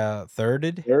fours. Yeah,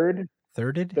 thirded. Thirded.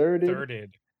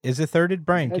 Is it thirded,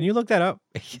 Brian? Can you look that up?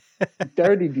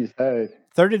 Thirded his head.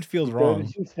 Thirded feels wrong.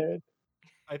 His head.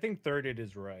 I think thirded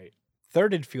is right.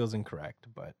 Thirded feels incorrect,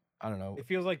 but I don't know. It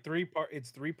feels like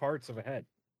it's 3 parts of a head,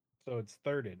 so it's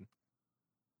thirded.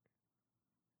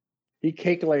 He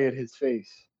cake layered his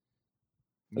face.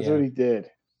 That's what he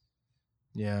did.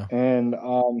 Yeah. And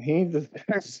he just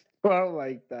felt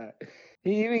like that.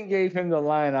 He even gave him the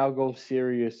line, "I'll go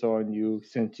serious on you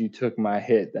since you took my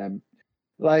hit."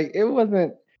 Like, it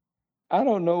wasn't. I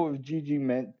don't know if Gigi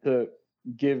meant to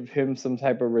give him some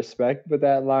type of respect with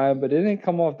that line, but it didn't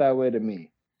come off that way to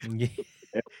me. It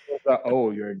was like,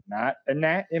 oh, you're not a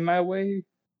gnat in my way?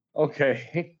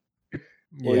 Okay.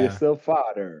 Well, you're still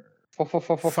fodder.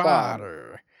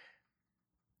 Fodder.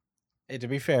 Hey, to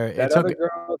be fair, that other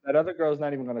girl's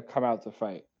not even gonna come out to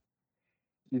fight.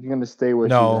 She's gonna stay where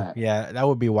she's at. Yeah, that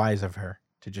would be wise of her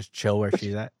to just chill where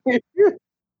she's at.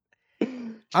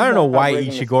 I don't know why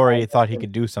Ishigori thought he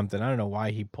could do something. I don't know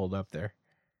why he pulled up there.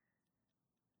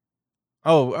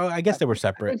 Oh, I guess they were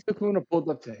separate. I think Sukuna pulled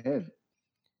up to him.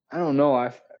 I don't know.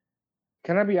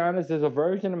 Can I be honest? There's a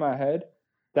version in my head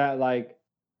that like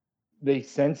they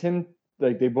sense him,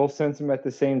 like they both sense him at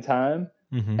the same time,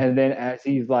 and then as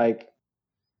he's like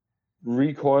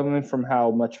recoiling from how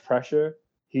much pressure,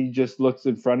 he just looks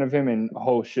in front of him and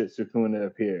oh shit, Sukuna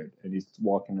appeared and he's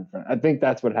walking in front. I think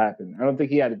that's what happened. I don't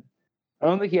think he had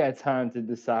time to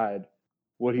decide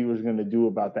what he was going to do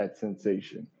about that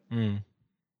sensation.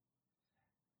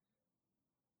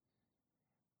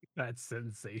 That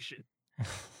sensation.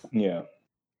 Yeah.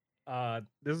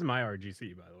 This is my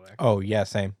RGC, by the way. Oh yeah,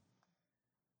 same.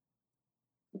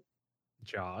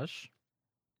 Josh.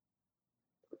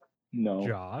 No.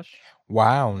 Josh.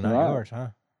 Wow, not yours, huh?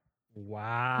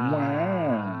 Wow.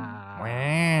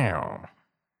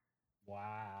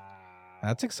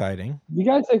 That's exciting. You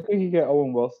guys think we could get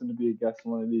Owen Wilson to be a guest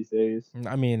one of these days?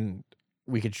 I mean,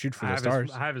 we could shoot for the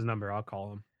stars. I have his number. I'll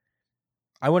call him.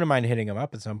 I wouldn't mind hitting him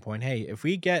up at some point. Hey, if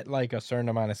we get like a certain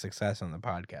amount of success on the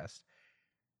podcast,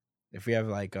 if we have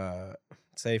like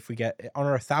say if we get on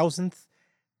our 1,000th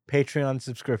Patreon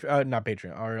subscription, not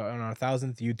Patreon, or on our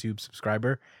 1,000th YouTube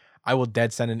subscriber, I will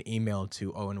send an email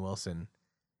to Owen Wilson.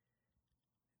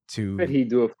 But he'd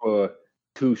do it for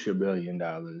 $2 billion.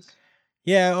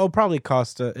 Yeah, it'll probably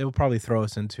cost. It'll probably throw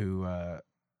us into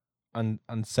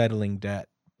unsettling debt.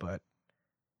 But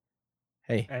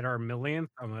hey, at our millionth,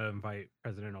 I'm gonna invite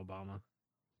President Obama.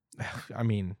 I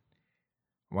mean,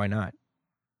 why not?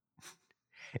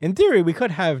 In theory, we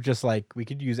could have just like we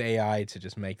could use AI to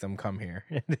just make them come here.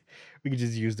 We could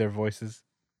just use their voices.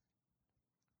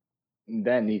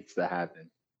 That needs to happen.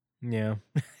 Yeah.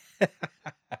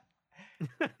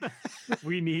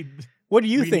 We need. What do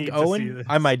you think, Owen?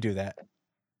 I might do that.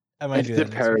 I might do that.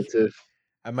 It's imperative.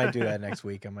 I might do that next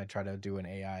week. I might try to do an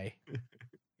AI.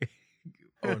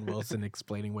 Owen Wilson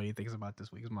explaining what he thinks about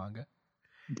this week's manga.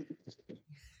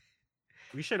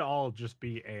 We should all just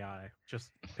be AI.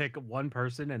 Just pick one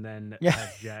person and then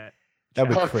have Jet.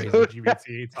 That'd be crazy.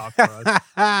 LGBT talk for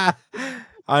us.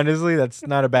 Honestly, that's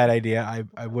not a bad idea.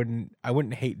 I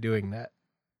wouldn't hate doing that.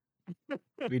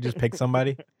 We just pick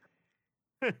somebody.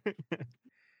 I'm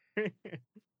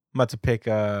about to pick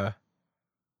have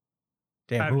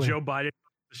Joe Biden on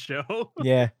the show.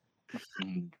 Yeah.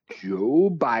 Joe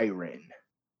Byron.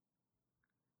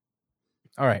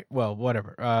 All right. Well,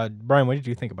 whatever. Brian, what did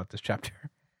you think about this chapter?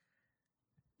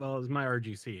 Well, it's my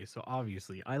RGC, so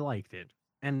obviously I liked it.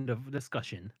 End of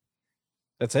discussion.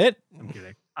 That's it?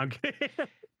 I'm kidding.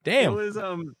 Damn. It was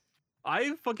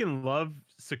I fucking love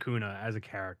Sukuna as a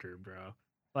character, bro.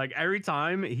 Like every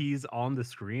time he's on the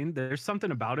screen, there's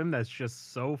something about him that's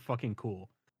just so fucking cool.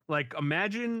 Like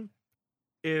imagine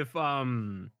if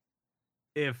what's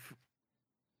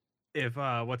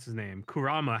his name?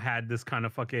 Kurama had this kind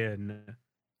of fucking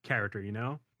character, you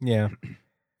know? Yeah.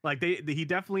 Like he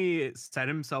definitely set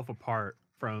himself apart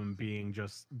from being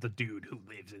just the dude who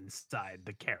lives inside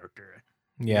the character.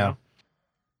 Yeah. You know?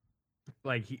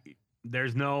 Like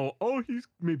there's no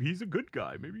maybe he's a good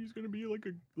guy. Maybe he's gonna be like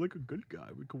a good guy.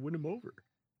 We could win him over.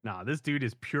 nah, this dude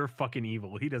is pure fucking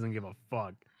evil. He doesn't give a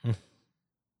fuck.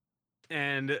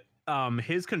 And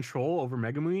his control over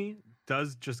Megumi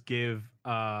does just give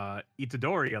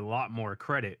Itadori a lot more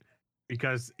credit,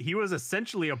 because he was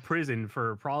essentially a prison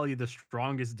for probably the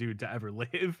strongest dude to ever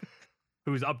live,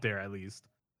 who's up there at least.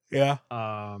 Yeah.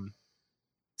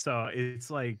 So it's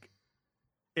like,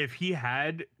 if he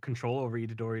had control over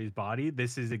Itadori's body,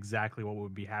 this is exactly what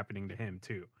would be happening to him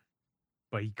too.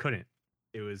 But he couldn't.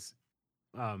 It was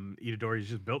Itadori's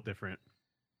just built different.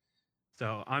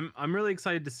 So I'm really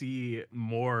excited to see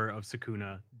more of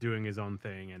Sukuna doing his own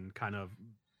thing and kind of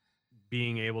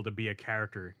being able to be a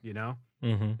character, you know?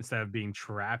 Mm-hmm. Instead of being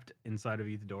trapped inside of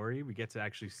Itadori, we get to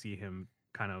actually see him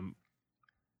kind of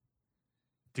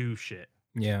do shit.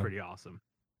 Which is pretty awesome.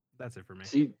 That's it for me.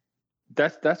 See,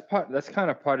 that's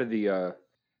kind of part of the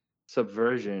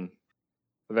subversion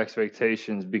of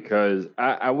expectations, because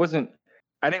I wasn't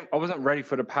ready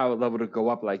for the power level to go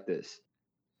up like this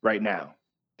right now,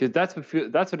 because that's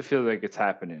what it feels like it's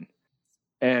happening.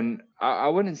 And I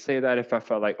wouldn't say that if I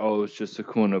felt like, oh, it's just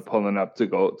Sukuna pulling up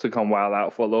to come wild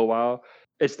out for a little while.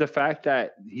 It's the fact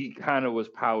that he kind of was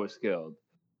power skilled.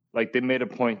 Like, they made a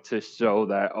point to show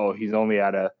that, oh, he's only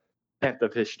at a tenth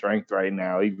of his strength right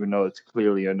now, even though it's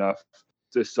clearly enough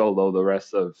to solo the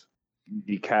rest of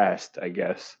the cast, I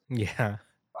guess. Yeah.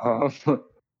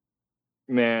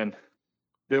 Man,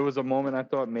 there was a moment I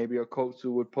thought maybe Okotsu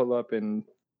would pull up and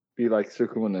be like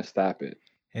Sukuna and stop it.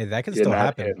 Hey, that can still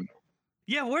happen. Him.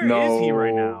 Yeah, where is he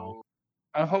right now?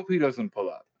 I hope he doesn't pull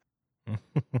up.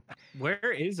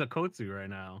 Where is Okotsu right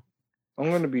now? I'm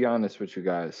going to be honest with you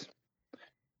guys.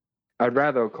 I'd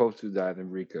rather Okotsu die than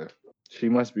Rika. She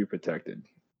must be protected.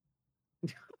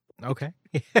 Okay.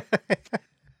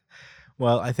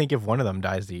 Well, I think if one of them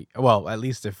dies, at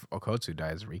least if Okotsu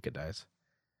dies, Rika dies.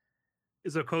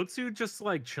 Is Okotsu just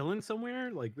like chilling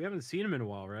somewhere? Like, we haven't seen him in a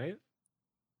while, right?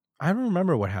 I don't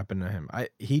remember what happened to him.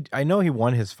 I know he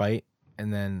won his fight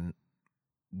and then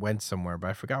went somewhere, but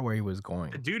I forgot where he was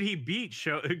going. The dude he beat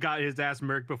got his ass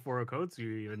murked before Okotsu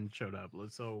even showed up.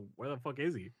 So where the fuck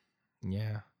is he?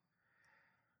 Yeah.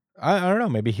 I don't know.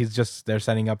 Maybe they're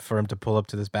setting up for him to pull up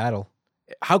to this battle.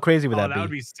 How crazy would that be? That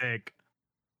would be sick.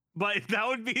 But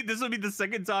this would be the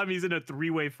second time he's in a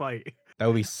 3-way fight. That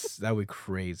would be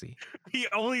crazy. He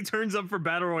only turns up for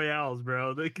battle royales,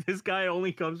 bro. This guy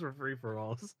only comes for free for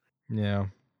alls. Yeah.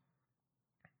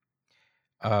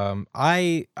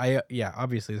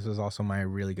 Obviously this was also my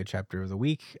really good chapter of the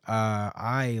week.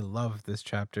 I love this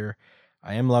chapter.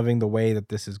 I am loving the way that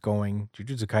this is going.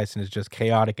 Jujutsu Kaisen is just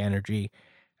chaotic energy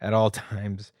at all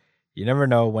times. You never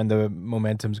know when the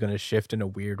momentum's going to shift in a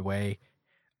weird way.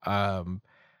 I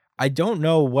don't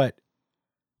know what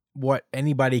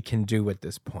anybody can do at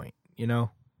this point, you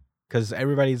know? Because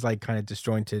everybody's like kind of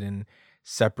disjointed and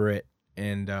separate,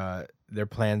 and their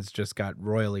plans just got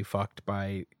royally fucked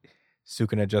by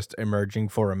Sukuna just emerging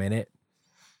for a minute.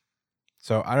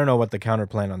 So I don't know what the counter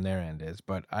plan on their end is,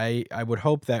 but I would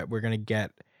hope that we're going to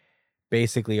get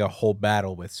basically a whole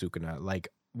battle with Sukuna, like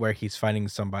where he's fighting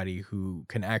somebody who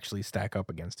can actually stack up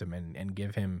against him and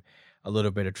give him a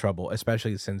little bit of trouble,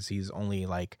 especially since he's only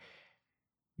like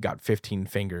got 15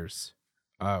 fingers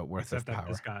worth of power.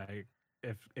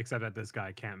 Except that this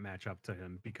guy can't match up to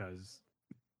him because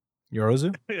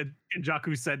Yorozu?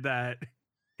 Kenjaku said that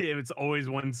it's always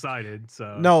one-sided.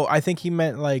 So no, I think he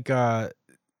meant like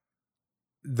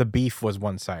the beef was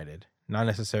one-sided, not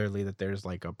necessarily that there's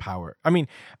like a power. I mean,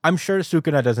 I'm sure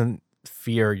Sukuna doesn't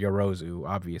fear Yorozu,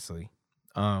 obviously.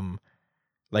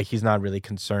 Like he's not really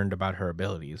concerned about her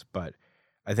abilities, but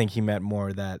I think he meant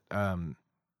more that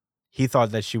he thought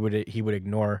that he would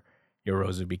ignore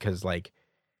Yorozu because like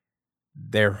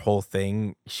their whole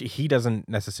thing, he doesn't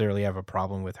necessarily have a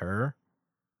problem with her,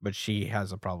 but she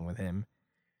has a problem with him.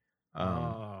 Okay,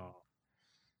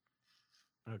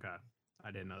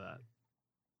 I didn't know that.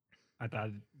 I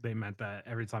thought they meant that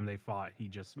every time they fought, he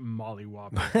just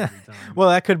mollywhopped every time. Well,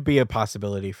 that could be a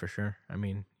possibility for sure. I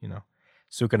mean, you know,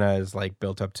 Sukuna is like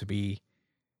built up to be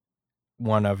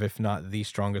one of, if not the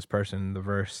strongest person in the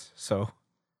verse. So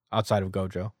outside of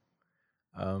Gojo.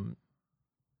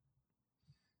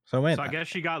 So I guess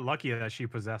she got lucky that she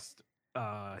possessed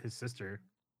his sister.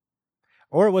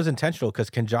 Or it was intentional because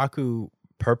Kenjaku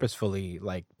purposefully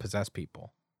like possessed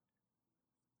people.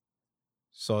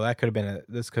 So that could have been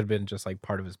this could have been just like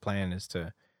part of his plan is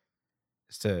to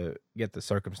get the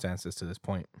circumstances to this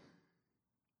point.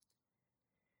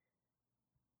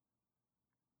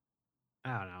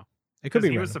 I don't know. It could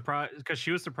be. He was surprised because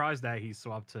she was surprised that he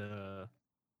swapped to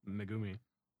Megumi.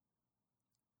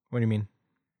 What do you mean?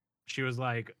 She was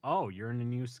like, "Oh, you're in a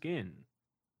new skin."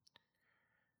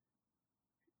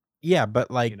 Yeah, but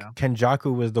like You know?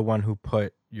 Kenjaku was the one who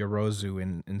put Yorozu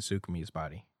in Tsukumi's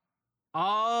body.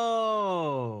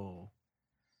 Oh.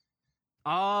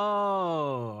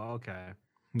 Oh, okay.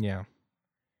 Yeah.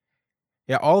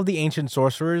 Yeah, all of the ancient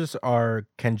sorcerers are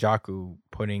Kenjaku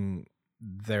putting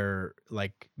their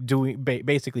like doing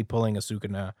basically pulling a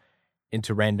Sukuna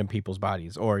into random people's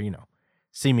bodies, or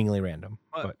seemingly random.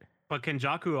 But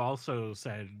Kenjaku also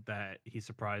said that he's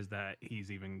surprised that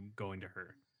he's even going to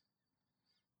her.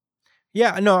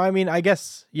 Yeah, no, I mean, I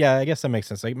guess that makes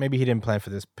sense. Like maybe he didn't plan for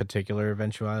this particular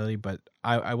eventuality, but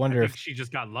I wonder if she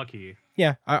just got lucky.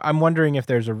 Yeah, I'm wondering if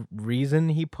there's a reason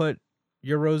he put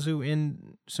Yorozu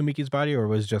in Sumiki's body, or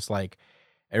was just like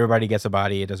everybody gets a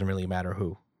body, it doesn't really matter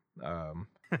who.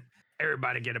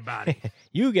 Everybody get a body.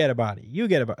 You get a body. You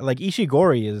get a body. Like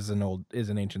Ishigori is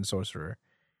an ancient sorcerer,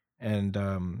 and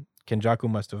Kenjaku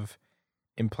must have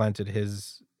implanted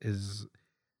his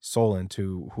soul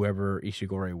into whoever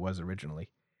Ishigori was originally.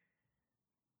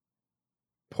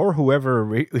 Poor whoever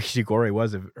Ishigori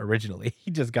was originally.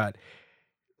 He just got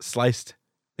sliced,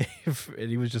 and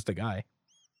he was just a guy.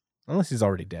 Unless he's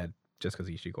already dead, just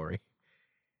because Ishigori.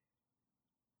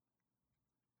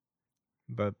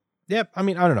 But yeah, I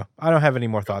mean, I don't know. I don't have any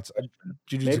more thoughts.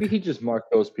 Maybe he just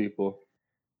marked those people,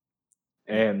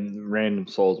 and random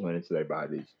souls went into their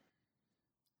bodies.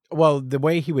 Well, the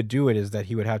way he would do it is that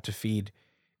he would have to feed.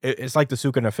 It's like the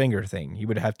Sukuna finger thing. He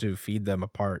would have to feed them a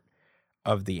part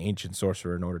of the ancient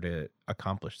sorcerer in order to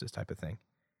accomplish this type of thing.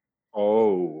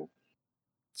 Oh.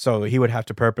 So he would have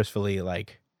to purposefully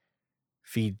like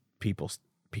feed people.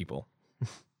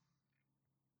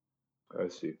 I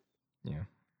see. Yeah.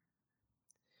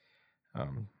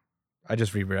 I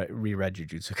just reread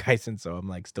Jujutsu Kaisen, so I'm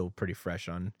like still pretty fresh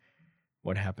on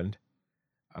what happened.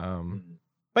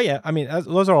 But yeah, I mean,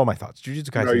 those are all my thoughts. Jujutsu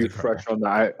Kaisen. Are you fresh on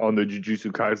the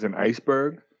Jujutsu Kaisen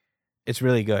iceberg? It's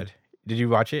really good. Did you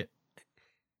watch it?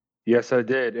 Yes, I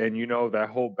did. And that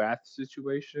whole bath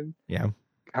situation, yeah,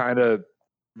 kind of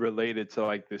related to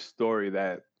like this story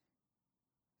that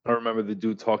I remember the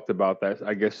dude talked about that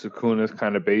I guess Sukuna's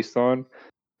kind of based on.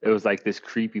 It was like this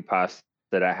creepypasta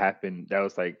that happened. That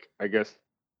was like, I guess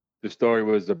the story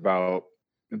was about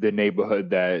the neighborhood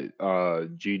that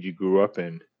Gigi grew up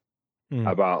in,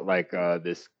 about like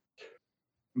this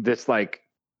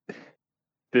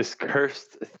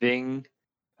cursed thing.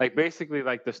 Like basically,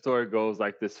 like the story goes,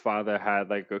 like this father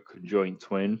had like a conjoined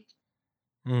twin,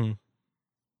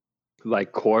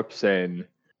 like corpse, and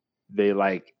they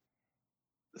like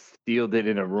sealed it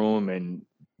in a room and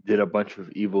did a bunch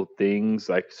of evil things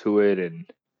like to it, and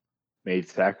made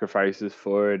sacrifices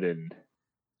for it, and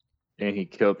he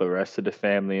killed the rest of the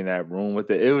family in that room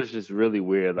with it. It was just really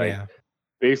weird. Like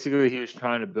basically, he was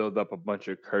trying to build up a bunch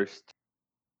of cursed.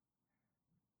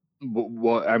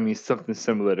 Well, I mean, something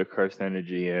similar to cursed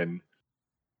energy and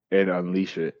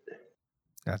unleash it.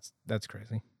 That's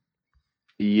crazy.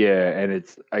 Yeah, and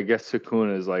it's, I guess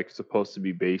Sukuna is like supposed to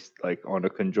be based like on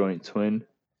a conjoined twin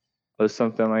or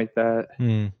something like that.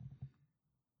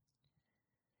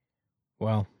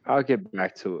 Well, I'll get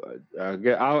back to it.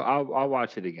 I'll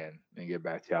watch it again and get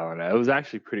back to y'all on that. It was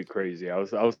actually pretty crazy. I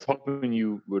was hoping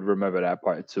you would remember that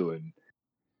part too and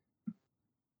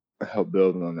help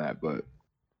build on that, but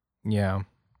yeah.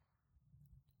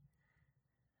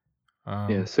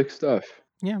 Yeah, sick stuff.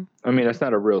 Yeah. I mean, that's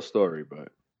not a real story, but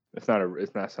it's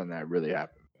not something that really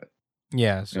happened. But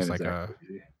yeah, it's just like a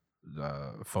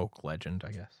folk legend,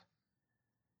 I guess.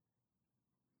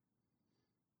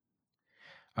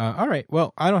 All right.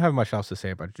 Well, I don't have much else to say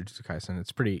about Jujutsu Kaisen.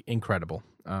 It's pretty incredible.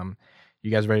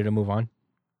 You guys ready to move on?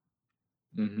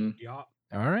 Yeah.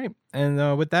 All right.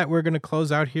 And with that, we're going to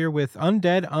close out here with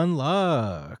Undead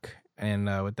Unluck. And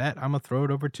with that, I'm going to throw it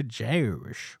over to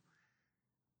Josh.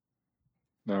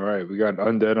 All right. We got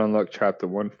Undead Unluck chapter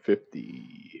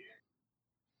 150.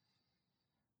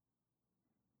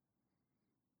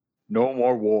 No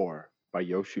More War by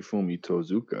Yoshifumi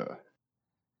Tozuka.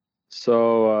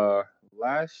 So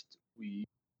last week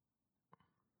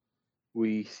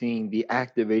we seen the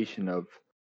activation of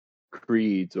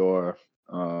Creed's or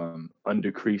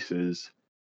Undecrease's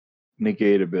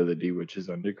negate ability, which is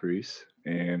Undecrease,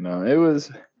 and it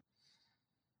was,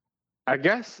 I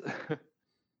guess,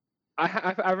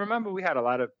 I remember we had a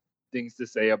lot of things to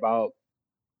say about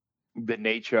the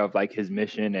nature of like his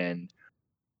mission and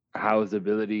how his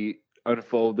ability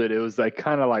unfolded. It was like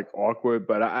kind of like awkward,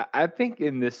 but I think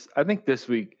this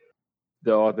week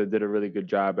the author did a really good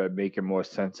job at making more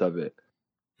sense of it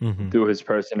through his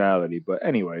personality. But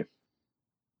anyway,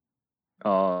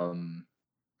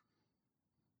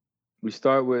 we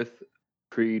start with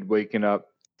Creed waking up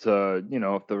to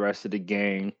the rest of the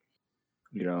gang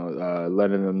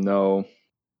letting them know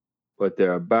what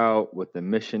they're about, what the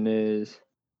mission is.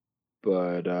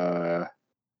 But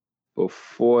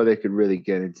before they could really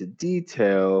get into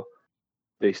detail,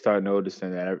 they start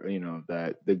noticing that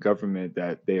that the government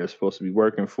that they are supposed to be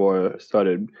working for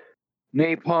started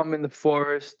napalm in the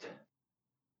forest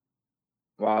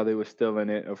while they were still in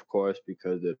it, of course,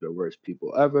 because they're the worst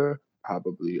people ever.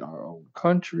 Probably our own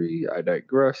country. I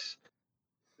digress.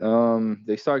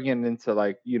 They start getting into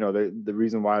the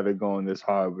reason why they're going this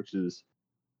hard, which is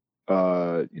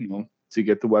to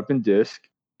get the weapon disc,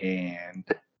 and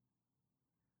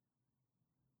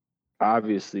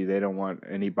obviously they don't want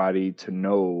anybody to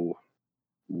know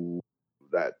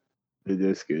that the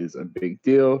disc is a big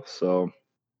deal, so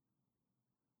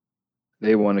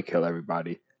they want to kill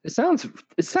everybody. It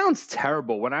sounds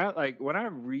terrible when I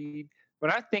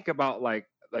think about like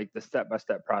the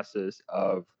step-by-step process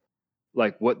of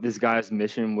like what this guy's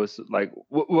mission was, like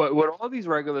what all these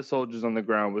regular soldiers on the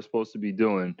ground were supposed to be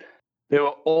doing. They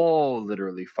were all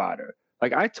literally fodder.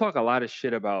 Like, I talk a lot of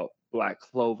shit about Black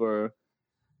Clover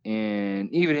and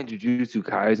even in Jujutsu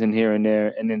Kaisen here and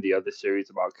there, and then the other series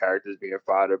about characters being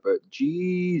fodder. But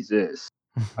Jesus,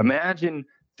 imagine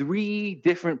 3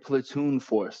 different platoon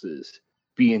forces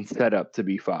being set up to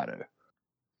be fodder.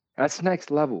 That's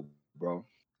next level, bro.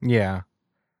 Yeah.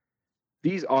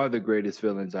 These are the greatest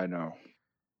villains I know.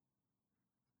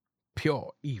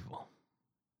 Pure evil.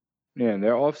 Yeah, and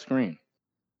they're off screen.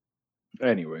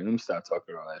 Anyway, let me stop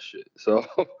talking all that shit. So,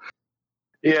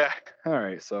 yeah, all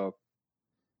right. So,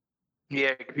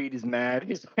 yeah, Creed is mad.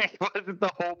 He's like, wasn't the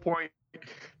whole point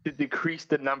to decrease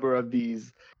the number of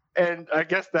these? And I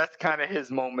guess that's kind of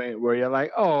his moment where you're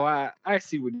like, oh, I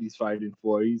see what he's fighting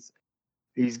for.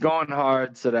 He's going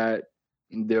hard so that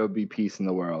there'll be peace in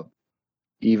the world,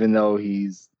 even though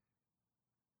he's,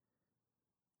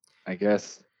 I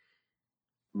guess,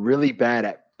 really bad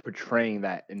at portraying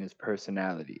that in his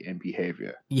personality and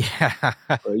behavior. Yeah.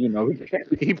 But, we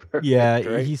can't be perfect. Yeah,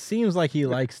 right? he seems like he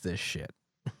likes this shit.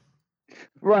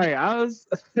 Right. It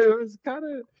was kind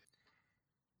of,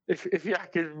 if I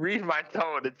could read my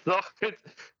tone,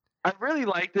 I really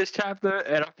like this chapter,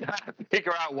 and I'm trying to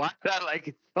figure out why I like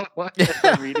it so much as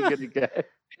I'm reading it again.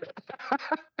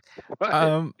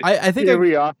 I think here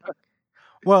we are.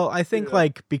 Well, I think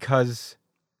because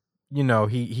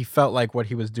he felt like what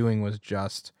he was doing was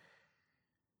just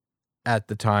at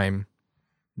the time,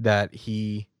 that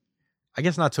he, I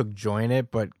guess, not took joy in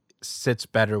it, but sits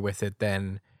better with it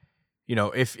than,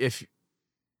 if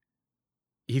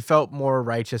he felt more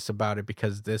righteous about it,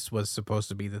 because this was supposed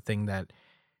to be the thing that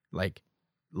like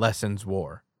lessens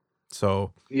war.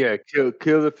 So yeah,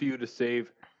 kill a few to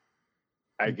save,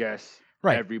 I guess,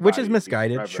 right, everybody, which is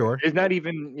misguided. forever. Sure, it's not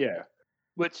even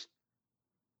which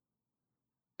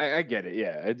I get it.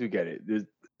 Yeah, I do get it.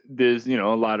 There's a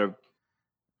lot of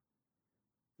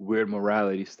weird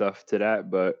morality stuff to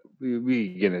that, but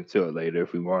we get into it later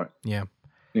if we want. Yeah.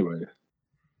 Anyway.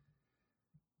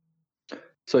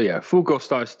 So yeah, Fuko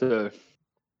starts to,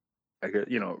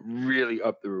 really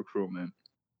up the recruitment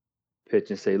pitch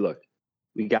and say, look,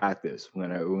 we got this. We're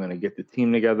gonna get the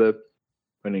team together.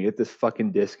 We're gonna get this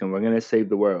fucking disc and we're gonna save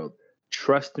the world.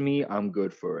 Trust me, I'm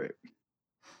good for it.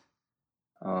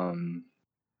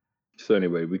 So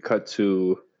anyway, we cut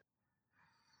to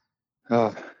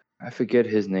I forget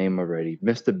his name already.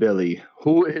 Mr. Billy,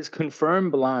 who is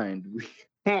confirmed blind.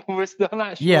 We're still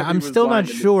not sure. Yeah, I'm still not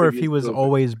sure if he was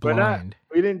always blind.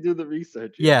 We didn't do the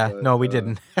research yet. Yeah, but, no, we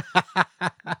didn't. I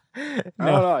don't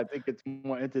know. I think it's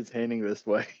more entertaining this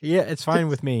way. Yeah, it's fine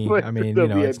with me. I mean,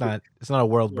 it's not a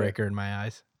world breaker in my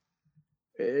eyes.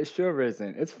 It sure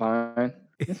isn't. It's fine.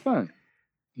 It's fine.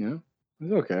 It's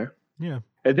okay. Yeah.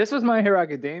 If this was My Hero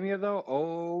Academia, though,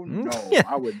 oh no,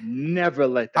 I would never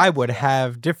let that. I would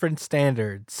have different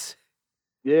standards.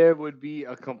 There would be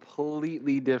a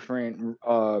completely different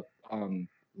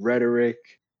rhetoric,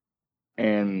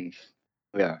 and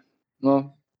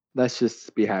well, let's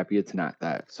just be happy it's not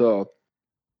that. So,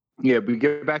 yeah, we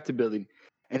get back to Billy,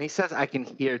 and he says, I can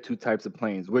hear 2 types of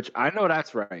planes, which I know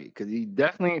that's right, because he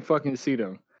definitely ain't fucking see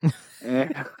them.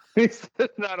 And he says,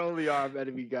 not only our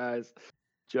enemy guys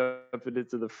jumping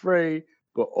into the fray,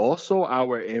 but also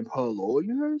our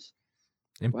employers.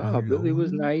 Wow, Billy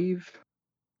was naive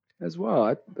as well.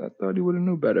 I thought he would have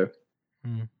knew better.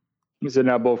 He said,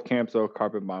 now both camps are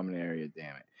carpet bombing the area.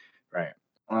 Damn it. Right.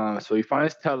 So he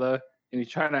finds Teller, and he's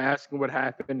trying to ask him what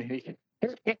happened. And he's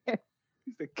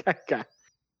a guy.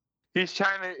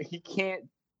 He can't.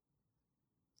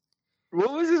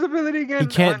 What was his ability again? He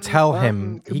can't tell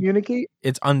him. Communicate?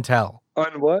 It's untell.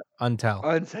 On what? Untell.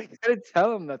 I can't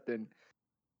tell him nothing.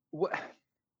 What?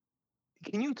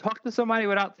 can you talk to somebody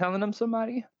without telling them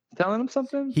something?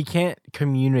 He can't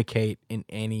communicate in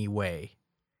any way.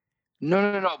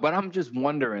 No. But I'm just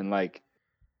wondering, like,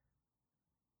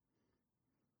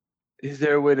 is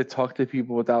there a way to talk to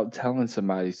people without telling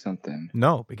somebody something?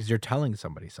 No, because you're telling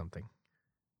somebody something.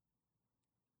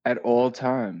 At all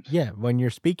times. Yeah, when you're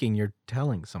speaking, you're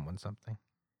telling someone something.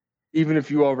 Even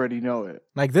if you already know it.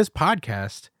 Like this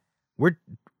podcast, we're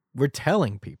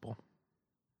telling people.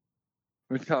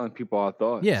 We're telling people our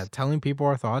thoughts. Yeah, telling people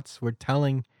our thoughts. We're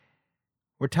telling.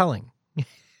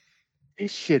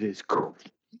 This shit is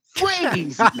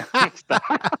crazy.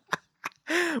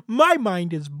 My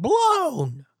mind is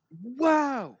blown.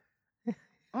 Wow.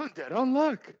 I'm dead on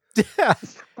luck. Yeah.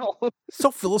 So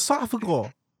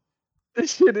philosophical.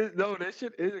 This shit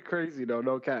is crazy though,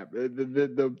 no cap.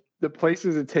 The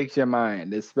places it takes your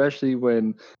mind, especially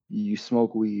when you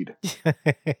smoke weed.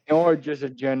 Or just a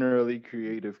generally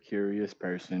creative, curious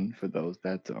person, for those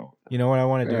that don't. You know what I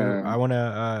want to do? I want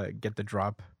to get the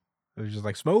drop. It was just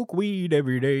like, smoke weed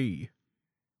every day.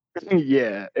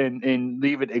 Yeah, and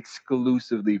leave it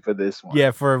exclusively for this one.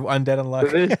 Yeah, for Undead Unluck.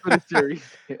 For the series.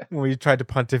 Yeah. When we tried to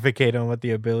pontificate on what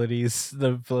the abilities,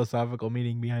 the philosophical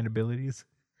meaning behind abilities.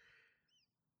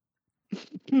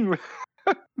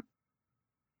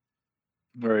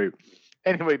 Right.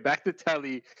 Anyway, back to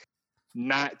Telly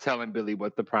not telling Billy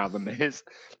what the problem is.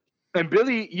 And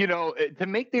Billy, to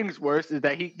make things worse is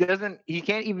that he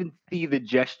can't even see the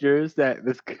gestures that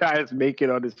this guy is making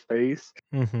on his face.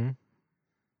 Mm-hmm.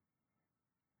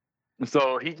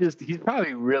 So he's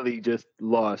probably really just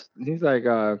lost. He's like,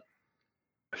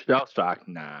 shell shock,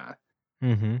 nah.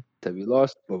 Mm-hmm. So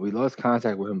we lost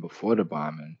contact with him before the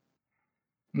bombing.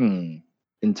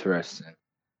 Interesting.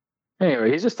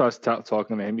 Anyway, he just starts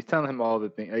talking to him. He's telling him all the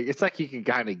things. It's like he can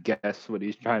kind of guess what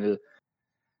he's trying to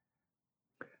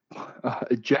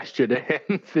gesture to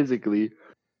him physically.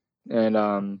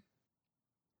 And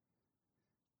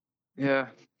yeah,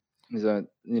 he's like,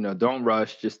 don't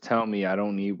rush. Just tell me. I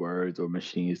don't need words or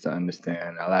machines to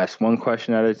understand. I'll ask one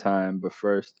question at a time, but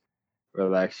first,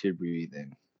 relax your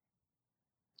breathing.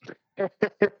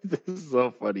 This is so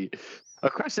funny. A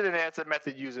question and answer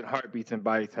method using heartbeats and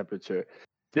body temperature.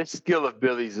 This skill of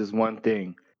Billy's is one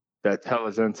thing that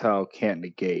Telezentel can't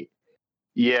negate.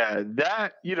 Yeah,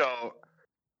 that,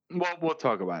 we'll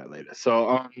talk about it later.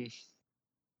 So,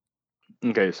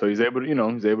 okay, so he's able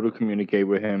to communicate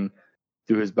with him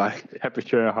through his body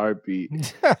temperature and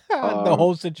heartbeat. The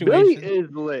whole situation. Billy is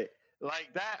lit. Like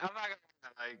that, I'm not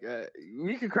gonna,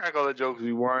 we can crack all the jokes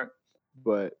we want,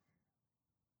 but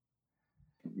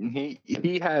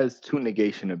he has 2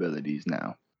 negation abilities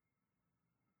now.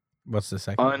 What's the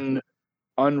second?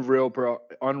 Unreal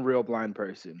blind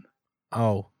person.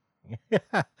 Oh.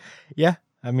 Yeah.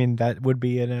 I mean, that would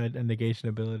be a negation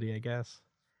ability, I guess.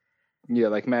 Yeah,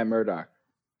 like Matt Murdock.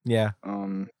 Yeah.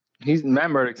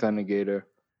 Matt Murdock's a negator.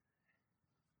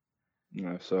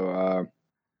 So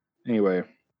anyway.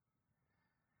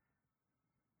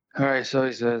 All right, so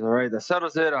he says, all right, that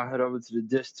settles it. I'll head over to the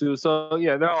disc too. So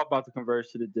yeah, they're all about to converge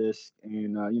to the disc,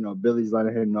 and Billy's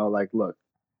letting him know, like, look,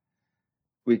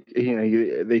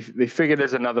 they figure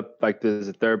there's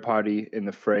a third party in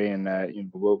the fray, and that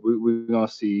we're gonna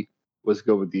see what's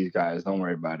good with these guys. Don't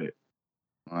worry about it.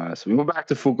 So we go back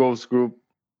to Foucault's group.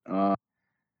 They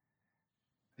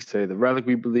say the relic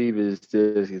we believe is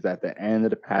at the end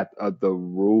of the path of the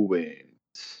ruins.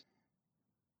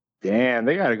 Damn,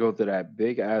 they gotta go through that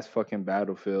big ass fucking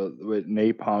battlefield with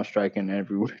napalm striking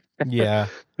everywhere. Yeah.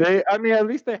 At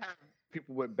least they have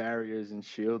people with barriers and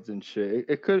shields and shit.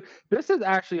 This is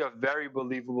actually a very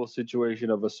believable situation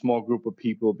of a small group of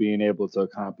people being able to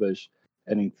accomplish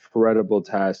an incredible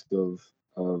task of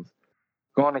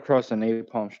going across a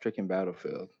napalm-stricken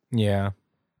battlefield. Yeah.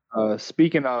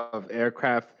 Speaking of,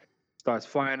 aircraft starts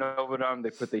flying over them.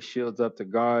 They put their shields up to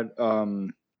guard.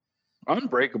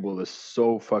 Unbreakable is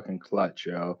so fucking clutch,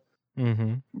 yo.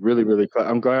 Mm-hmm. Really, really clutch.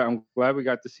 I'm glad we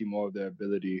got to see more of their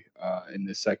ability in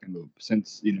this second loop,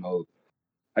 since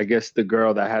I guess the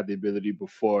girl that had the ability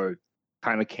before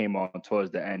kind of came on towards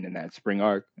the end in that spring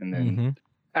arc, and then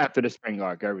after the spring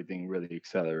arc, everything really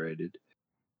accelerated.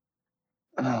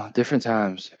 Different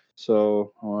times.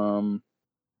 So,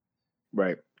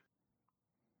 right.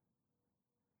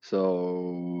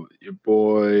 So your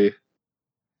boy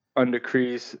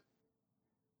Undercrease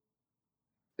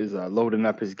is loading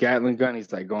up his Gatling gun.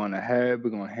 He's like, going ahead.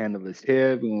 We're gonna handle this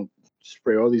here. We're gonna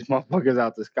spray all these motherfuckers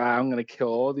out the sky. I'm gonna kill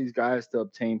all these guys to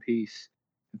obtain peace.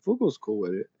 And Fugo's cool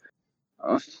with it,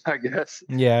 I guess.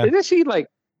 Yeah. Isn't she like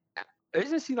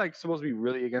supposed to be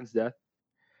really against death?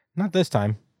 Not this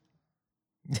time.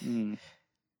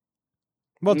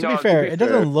 Well, to be fair, it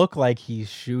doesn't look like he's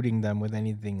shooting them with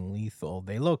anything lethal.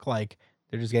 They look like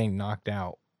they're just getting knocked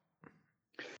out.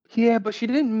 Yeah, but she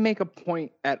didn't make a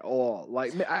point at all.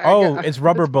 Like, it's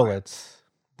rubber bullets.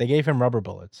 They gave him rubber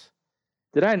bullets.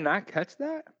 Did I not catch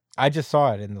that? I just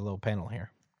saw it in the little panel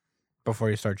here before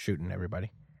you start shooting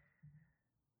everybody.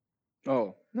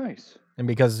 Oh, nice. And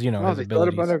because, his abilities. Thought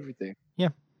about everything. Yeah.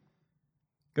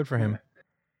 Good for him.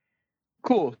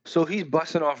 Cool. So he's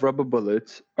busting off rubber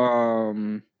bullets.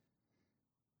 You've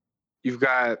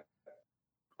got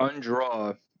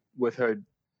Undraw with her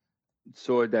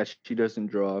sword that she doesn't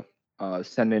draw,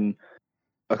 sending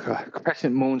a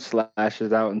crescent moon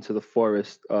slashes out into the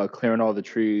forest, clearing all the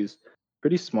trees.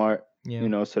 Pretty smart,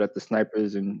 so that the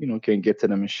snipers and can't get to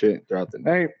them and shit throughout the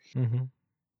night. Mm-hmm.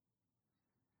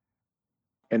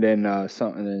 And then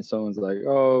someone's like,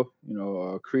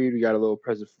 Creed, we got a little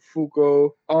present for Fuko.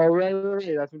 Oh, right.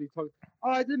 That's what he talked. Oh,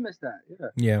 I did miss that.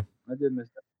 Yeah. I did miss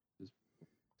that.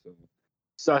 So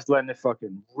starts letting it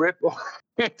fucking rip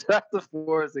into the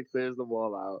forest and clears them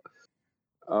all out.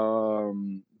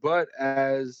 But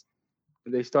as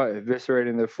they start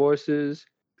eviscerating their forces,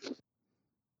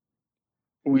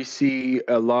 we see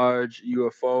a large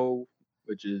UFO,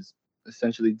 which is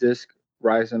essentially disc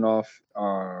rising off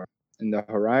in the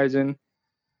horizon.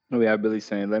 And we have Billy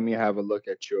saying, "Let me have a look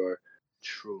at your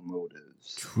true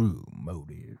motives." True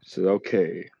motives. So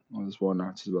okay, this war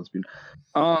not about speed.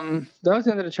 That was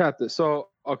the end of the chapter. So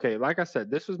okay, like I said,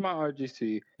 this was my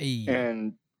RGC,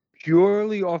 and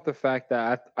purely off the fact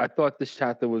that I thought this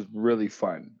chapter was really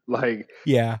fun. Like,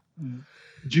 yeah.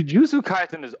 Jujutsu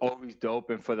Kaisen is always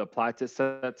dope and for the plot to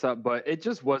set up, but it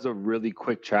just was a really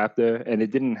quick chapter and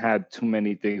it didn't have too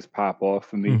many things pop off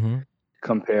for me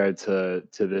compared to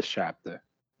this chapter.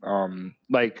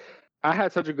 Like I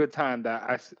had such a good time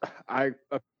that I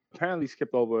apparently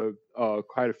skipped over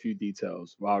quite a few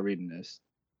details while reading this.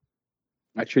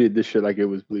 I treated this shit like it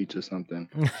was Bleach or something.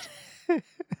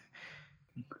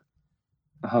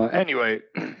 Anyway.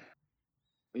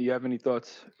 You have any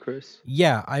thoughts, Chris?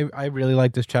 Yeah, I really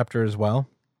like this chapter as well.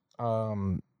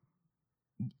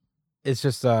 It's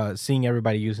just seeing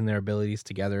everybody using their abilities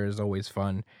together is always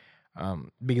fun,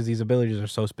 because these abilities are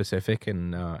so specific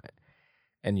and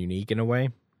unique in a way.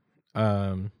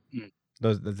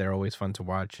 They're always fun to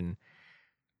watch, and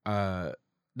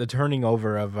the turning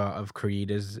over of Creed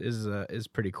is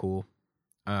pretty cool.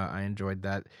 I enjoyed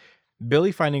that.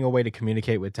 Billy finding a way to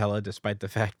communicate with Tella despite the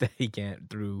fact that he can't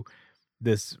through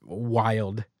this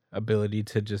wild ability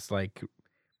to just like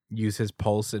use his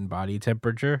pulse and body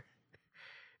temperature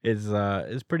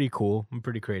is pretty cool and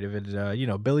pretty creative.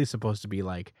 And Billy's supposed to be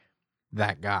like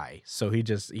that guy, so I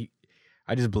just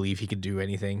believe he could do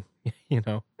anything.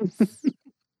 Well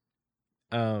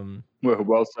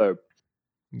said.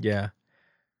 Yeah,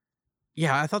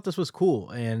 I thought this was cool,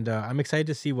 and I'm excited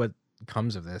to see what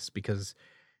comes of this, because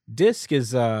Disc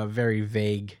is a very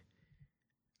vague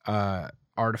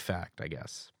artifact, I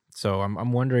guess. So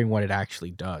I'm wondering what it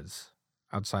actually does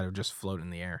outside of just float in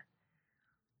the air.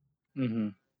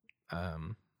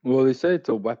 Well, they say it's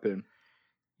a weapon.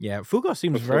 Yeah, Fuko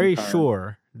seems very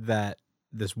sure that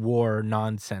this war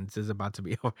nonsense is about to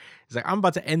be over. He's like, I'm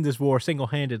about to end this war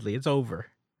single-handedly. It's over.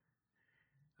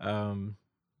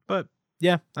 But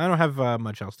yeah, I don't have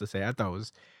much else to say. I thought it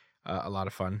was a lot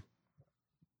of fun.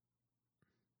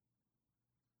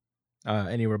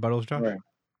 Any rebuttals, Josh? Right.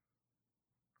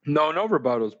 No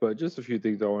rebuttals, but just a few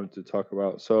things I wanted to talk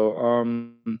about. So,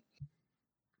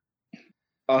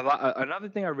 another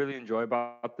thing I really enjoy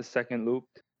about the second loop,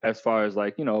 as far as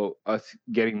like us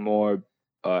getting more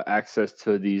access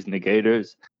to these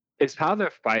negators, is how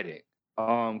they're fighting.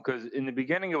 Because in the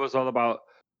beginning it was all about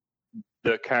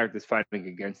the characters fighting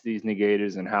against these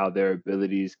negators and how their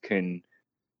abilities can,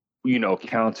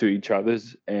 counter each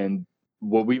other's. And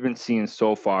what we've been seeing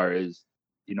so far is,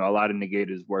 a lot of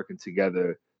negators working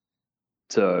together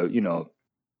to,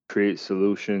 create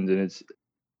solutions, and it's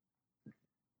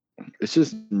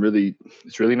really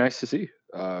nice to see.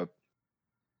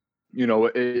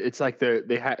 It's like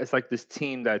it's like this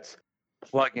team that's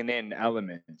plugging in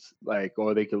elements, like,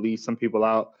 or they could leave some people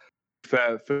out.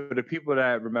 For the people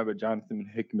that remember Jonathan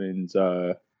Hickman's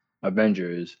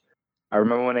Avengers, I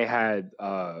remember when they had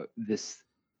this,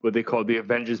 what they called the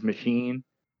Avengers machine,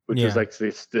 which was like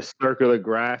this circular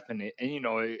graph, and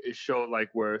it showed like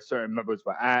where certain members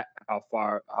were at, how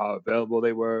available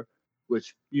they were,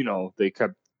 which they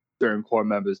kept certain core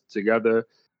members together.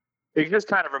 It just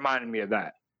kind of reminded me of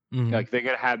that. Like they're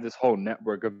gonna have this whole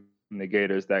network of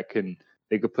negators that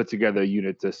they could put together a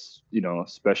unit to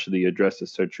especially address a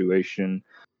situation.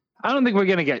 I don't think we're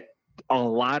gonna get a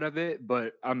lot of it,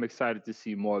 but I'm excited to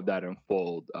see more of that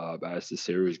unfold as the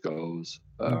series goes.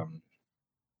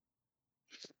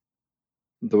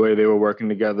 The way they were working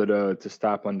together to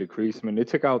stop Undecrease. I mean, they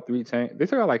took out 3 tanks. They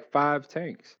took out like 5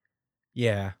 tanks.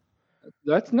 Yeah.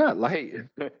 That's not light.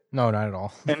 No, not at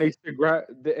all. And they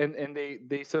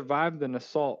survived an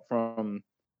assault from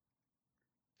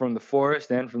the forest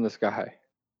and from the sky.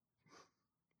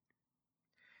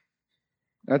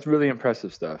 That's really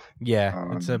impressive stuff.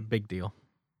 Yeah, it's a big deal.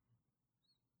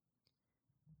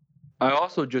 I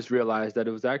also just realized that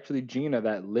it was actually Gina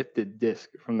that lifted Disc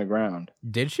from the ground.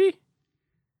 Did she?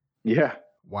 Yeah.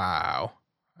 Wow.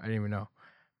 I didn't even know.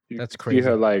 That's crazy. See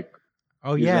her like.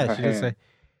 Oh yeah,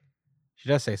 she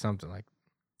does say something like.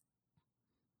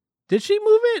 Did she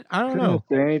move it? I don't know.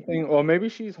 Say anything, or maybe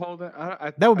she's holding.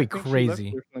 That would be crazy.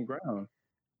 She lifted her from the ground.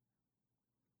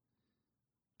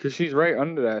 Because she's right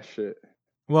under that shit.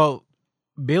 Well,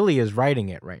 Billy is riding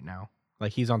it right now.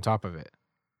 Like he's on top of it.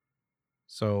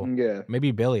 So yeah,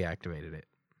 maybe Billy activated it.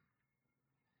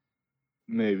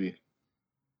 Maybe.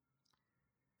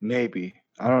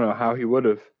 I don't know how he would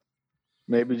have.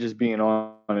 Maybe just being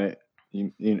on it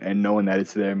and knowing that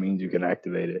it's there means you can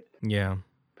activate it. Yeah.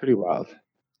 Pretty wild.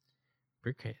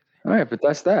 Pretty crazy. All right, but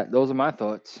that's that. Those are my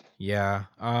thoughts. Yeah.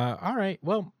 All right.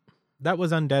 Well, that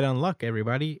was Undead Unluck,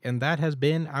 everybody. And that has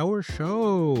been our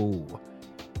show.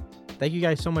 Thank you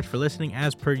guys so much for listening.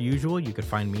 As per usual, you can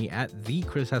find me at the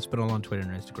Chris Espinal on Twitter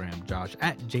and Instagram, Josh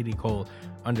at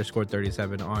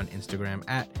JDCole_37 on Instagram,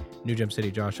 at New Gem City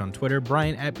Josh on Twitter,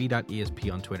 Brian at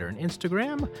B.ESP on Twitter and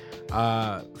Instagram.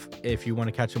 If you want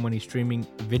to catch him when he's streaming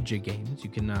video games,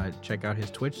 you can check out his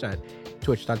Twitch at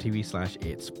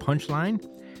twitch.tv/itspunchline.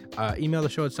 Email the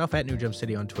show itself at New Gem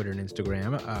City on Twitter and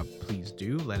Instagram. Please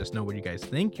do let us know what you guys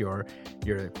think, your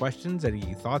questions, any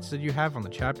thoughts that you have on the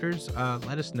chapters.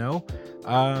 Let us know.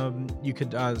 You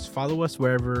could follow us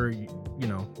wherever you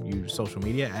use social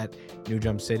media at New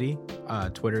Gem City,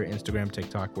 Twitter, Instagram,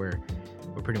 TikTok, where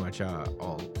we're pretty much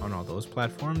all on all those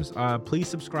platforms. Please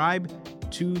subscribe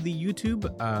to the YouTube.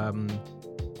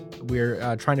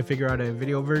 We're trying to figure out a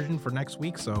video version for next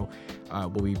week, so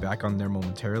we'll be back on there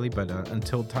momentarily. But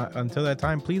until that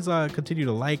time, please continue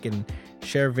to like and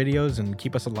share videos and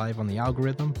keep us alive on the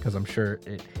algorithm, because I'm sure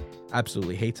it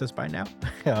absolutely hates us by now.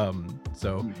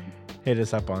 So hit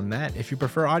us up on that. If you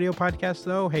prefer audio podcasts,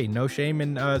 though, hey, no shame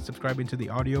in subscribing to the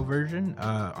audio version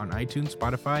on iTunes,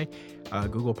 Spotify,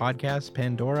 Google Podcasts,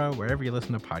 Pandora, wherever you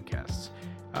listen to podcasts.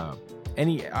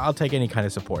 I'll take any kind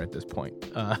of support at this point.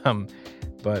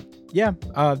 But yeah,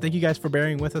 thank you guys for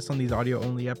bearing with us on these audio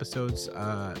only episodes.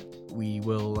 We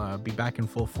will be back in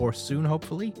full force soon,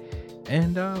 hopefully.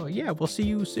 And yeah, we'll see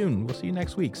you soon. We'll see you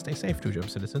next week. Stay safe, New Gem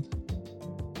citizens.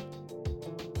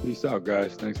 Peace out,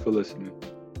 guys. Thanks for listening.